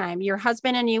entire time. Your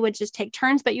husband and you would just take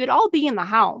turns, but you'd all be in the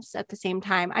house at the same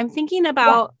time. I'm thinking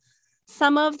about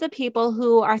some of the people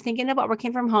who are thinking about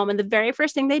working from home, and the very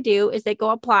first thing they do is they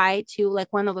go apply to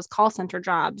like one of those call center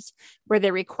jobs where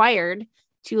they're required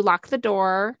to lock the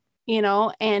door, you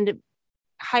know, and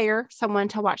hire someone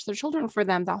to watch their children for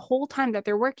them the whole time that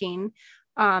they're working.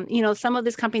 You know, some of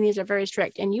these companies are very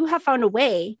strict, and you have found a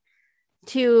way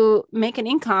to make an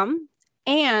income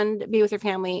and be with your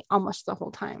family almost the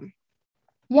whole time.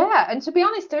 Yeah. And to be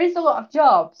honest, there is a lot of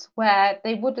jobs where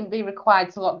they wouldn't be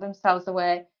required to lock themselves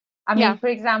away. I mean, for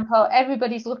example,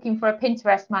 everybody's looking for a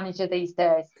Pinterest manager these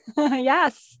days.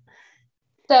 Yes.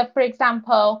 So, for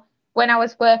example, when I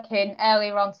was working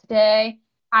earlier on today,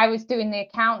 I was doing the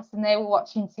accounts and they were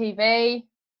watching TV.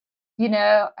 You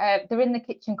know, they're in the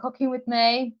kitchen cooking with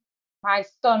me. My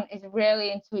son is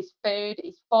really into his food.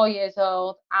 He's 4 years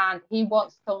old and he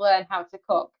wants to learn how to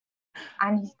cook.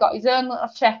 And he's got his own little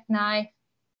chef knife.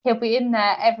 He'll be in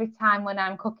there every time when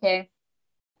I'm cooking.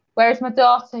 Whereas my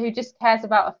daughter, who just cares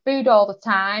about her food all the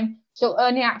time, she'll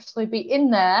only actually be in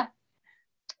there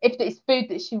if it's food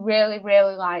that she really,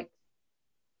 really likes.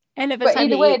 And if it's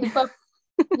either way, they both,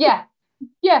 yeah.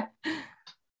 Yeah,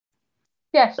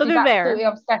 she's absolutely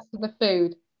obsessed with the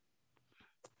food.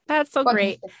 That's so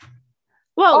great.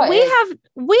 Well,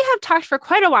 we have talked for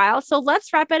quite a while, so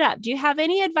let's wrap it up. Do you have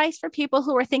any advice for people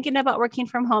who are thinking about working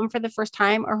from home for the first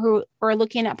time, or who are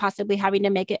looking at possibly having to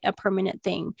make it a permanent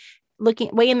thing,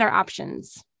 weighing their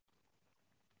options?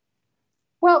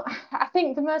 Well, I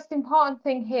think the most important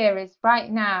thing here is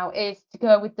right now is to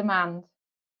go with demand.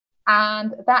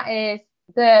 And that is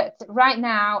that right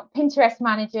now, Pinterest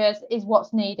managers is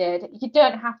what's needed. You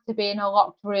don't have to be in a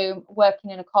locked room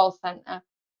working in a call center.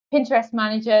 Pinterest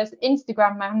managers,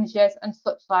 Instagram managers, and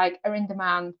such like are in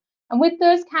demand. And with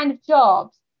those kind of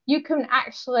jobs, you can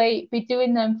actually be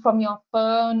doing them from your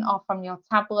phone or from your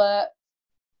tablet.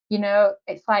 You know,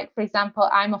 it's like, for example,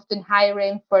 I'm often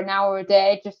hiring for an hour a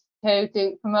day just to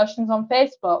do promotions on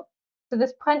Facebook. So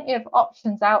there's plenty of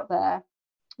options out there.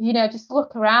 You know, just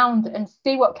look around and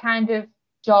see what kind of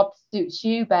job suits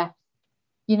you best.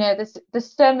 You know,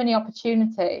 there's so many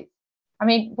opportunities. I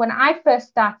mean, when I first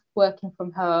started working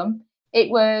from home,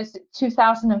 it was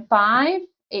 2005.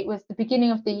 It was the beginning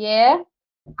of the year.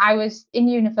 I was in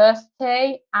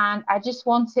university and I just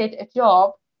wanted a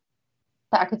job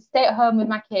that I could stay at home with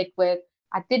my kid with.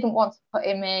 I didn't want to put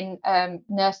him in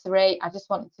nursery. I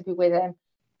just wanted to be with him.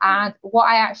 And what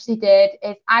I actually did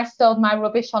is I sold my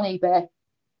rubbish on eBay.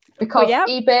 Because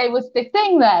eBay was the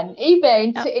thing then.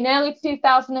 eBay in early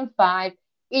 2005,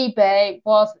 eBay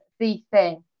was the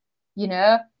thing, you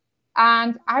know.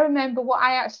 And I remember what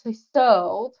I actually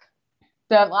sold.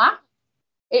 Don't laugh.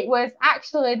 It was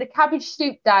actually the cabbage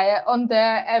soup diet under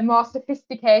a more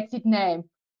sophisticated name.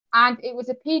 And it was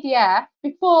a PDF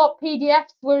before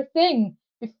PDFs were a thing,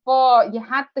 before you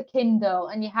had the Kindle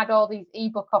and you had all these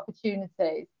ebook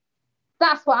opportunities.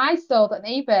 That's what I sold on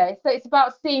eBay. So it's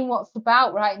about seeing what's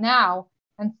about right now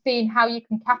and seeing how you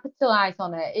can capitalize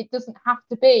on it. It doesn't have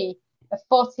to be a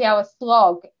 40-hour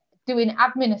slog doing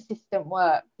admin assistant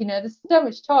work. You know, there's so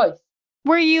much choice.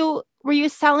 Were you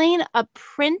selling a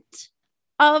print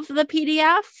of the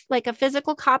PDF, like a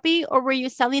physical copy, or were you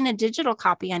selling a digital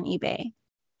copy on eBay?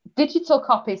 Digital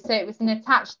copy. So it was an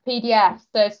attached PDF.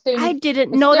 So I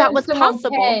didn't know that was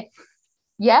possible.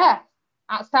 Yeah.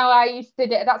 That's how I used to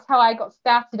do it. That's how I got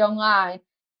started online.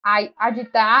 I did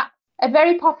that. A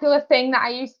very popular thing that I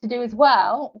used to do as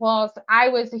well was I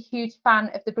was a huge fan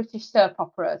of the British soap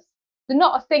operas. They're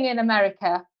not a thing in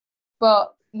America,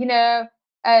 but, you know,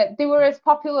 they were as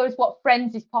popular as what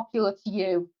Friends is popular to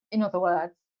you, in other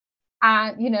words.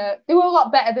 And, you know, they were a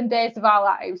lot better than Days of Our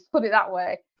Lives, put it that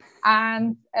way.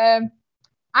 And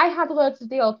I had loads of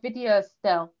the old videos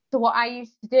still. So what I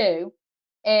used to do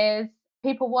is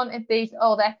people wanted these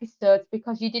old episodes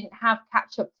because you didn't have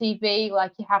catch-up TV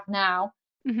like you have now.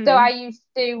 Mm-hmm. So I used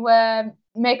to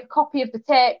make a copy of the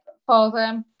tape for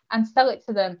them and sell it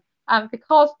to them. And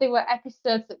because they were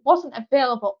episodes that wasn't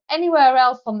available anywhere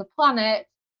else on the planet,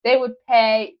 they would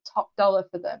pay top dollar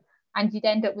for them. And you'd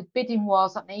end up with bidding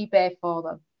wars on eBay for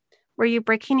them. Were you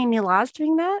breaking any laws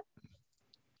doing that?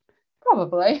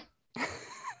 Probably.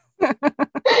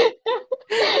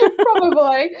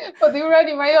 Probably, but they were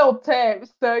only my old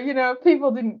tapes, so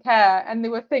people didn't care. And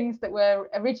there were things that were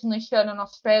originally shown on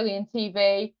Australian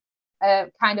TV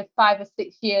kind of 5 or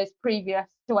 6 years previous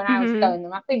to when I was selling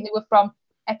them. I think they were from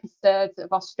episodes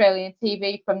of Australian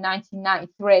TV from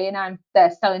 1993, and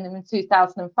they're selling them in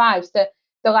 2005, so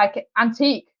they're like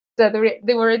antique, so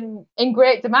they were in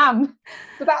great demand.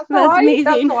 So that's how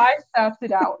I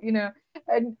started out.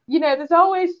 And there's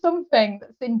always something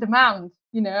that's in demand.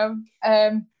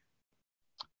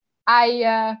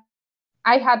 I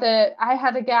had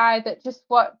a guy that just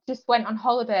went on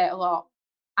holiday a lot,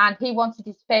 and he wanted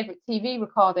his favorite TV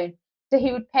recording, so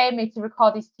he would pay me to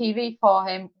record his TV for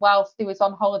him whilst he was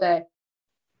on holiday.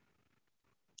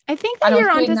 I think that you're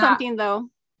onto something, though.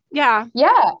 Yeah.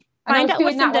 Find out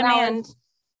what's in demand.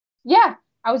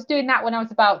 I was doing that when I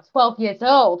was about 12 years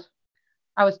old.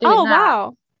 I was doing that. Oh,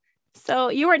 wow. So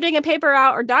you weren't doing a paper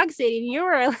route or dog sitting. You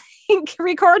were like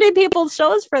recording people's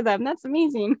shows for them. That's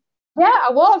amazing. Yeah,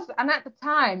 I was. And at the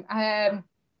time,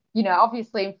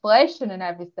 obviously inflation and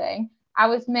everything, I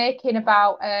was making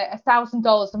about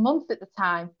 $1,000 a month at the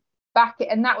time.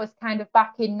 And that was kind of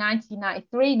back in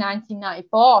 1993,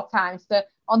 1994 time. So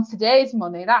on today's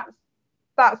money,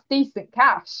 that's decent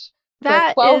cash.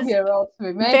 That for a 12-year-old to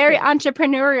be making. Very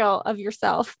entrepreneurial of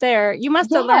yourself there. You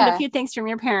must have learned a few things from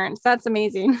your parents. That's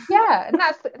amazing. Yeah, and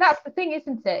that's the thing,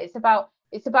 isn't it?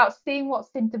 It's about seeing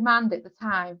what's in demand at the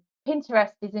time.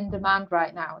 Pinterest is in demand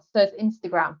right now, so is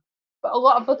Instagram. But a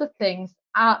lot of other things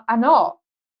are not.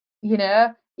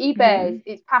 eBay,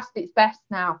 it's past its best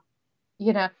now.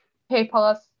 People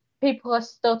are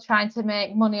still trying to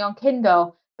make money on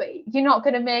Kindle, but you're not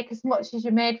going to make as much as you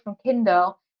made from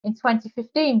Kindle in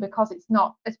 2015 because it's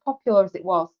not as popular as it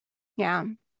was. Yeah.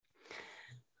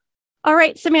 All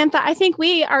right, Samantha, I think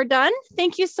we are done.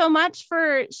 Thank you so much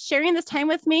for sharing this time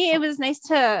with me. It was nice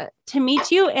to meet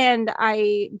you, and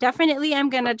I definitely am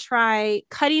going to try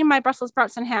cutting my Brussels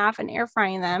sprouts in half and air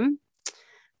frying them.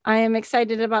 I am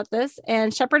excited about this,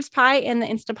 and shepherd's pie in the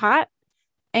Instapot.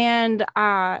 And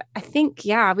I think,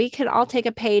 we could all take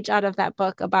a page out of that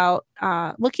book about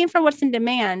looking for what's in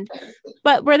demand,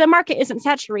 but where the market isn't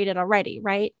saturated already,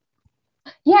 right?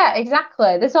 Yeah,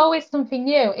 exactly. There's always something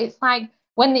new. It's like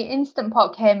when the Instant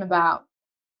Pot came about,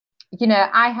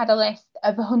 I had a list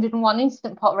of 101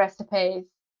 Instant Pot recipes.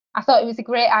 I thought it was a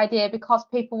great idea because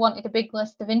people wanted a big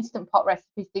list of Instant Pot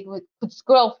recipes they could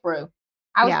scroll through.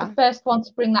 I was the first one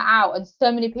to bring that out, and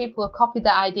so many people have copied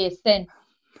that idea since.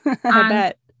 I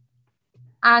bet.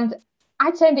 And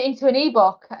I turned it into an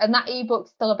ebook, and that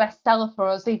ebook's still a bestseller for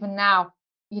us even now.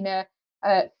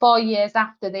 4 years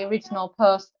after the original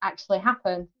post actually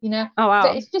happened. Oh wow!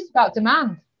 So it's just about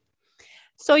demand.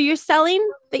 So you're selling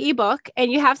the ebook,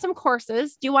 and you have some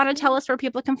courses. Do you want to tell us where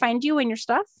people can find you and your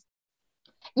stuff?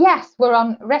 Yes, we're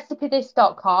on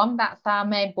recipethis.com. That's our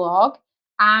main blog,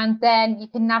 and then you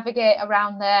can navigate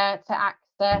around there to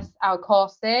access our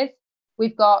courses.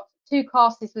 We've got 2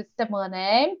 courses with similar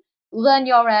name: Learn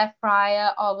Your Air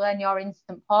Fryer or Learn Your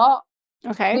Instant Pot.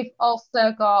 Okay. We've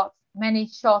also got many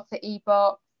shorter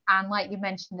ebooks, and like you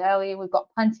mentioned earlier, we've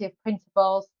got plenty of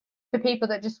printables for people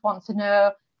that just want to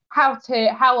know how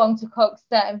long to cook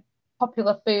certain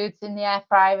popular foods in the air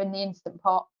fryer and the Instant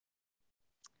Pot.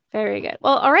 Very good.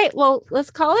 Well, all right. Well,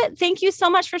 let's call it. Thank you so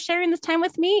much for sharing this time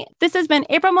with me. This has been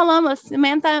April Malone with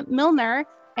Samantha Milner.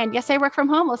 And yes, I work from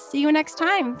home. We'll see you next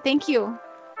time. Thank you.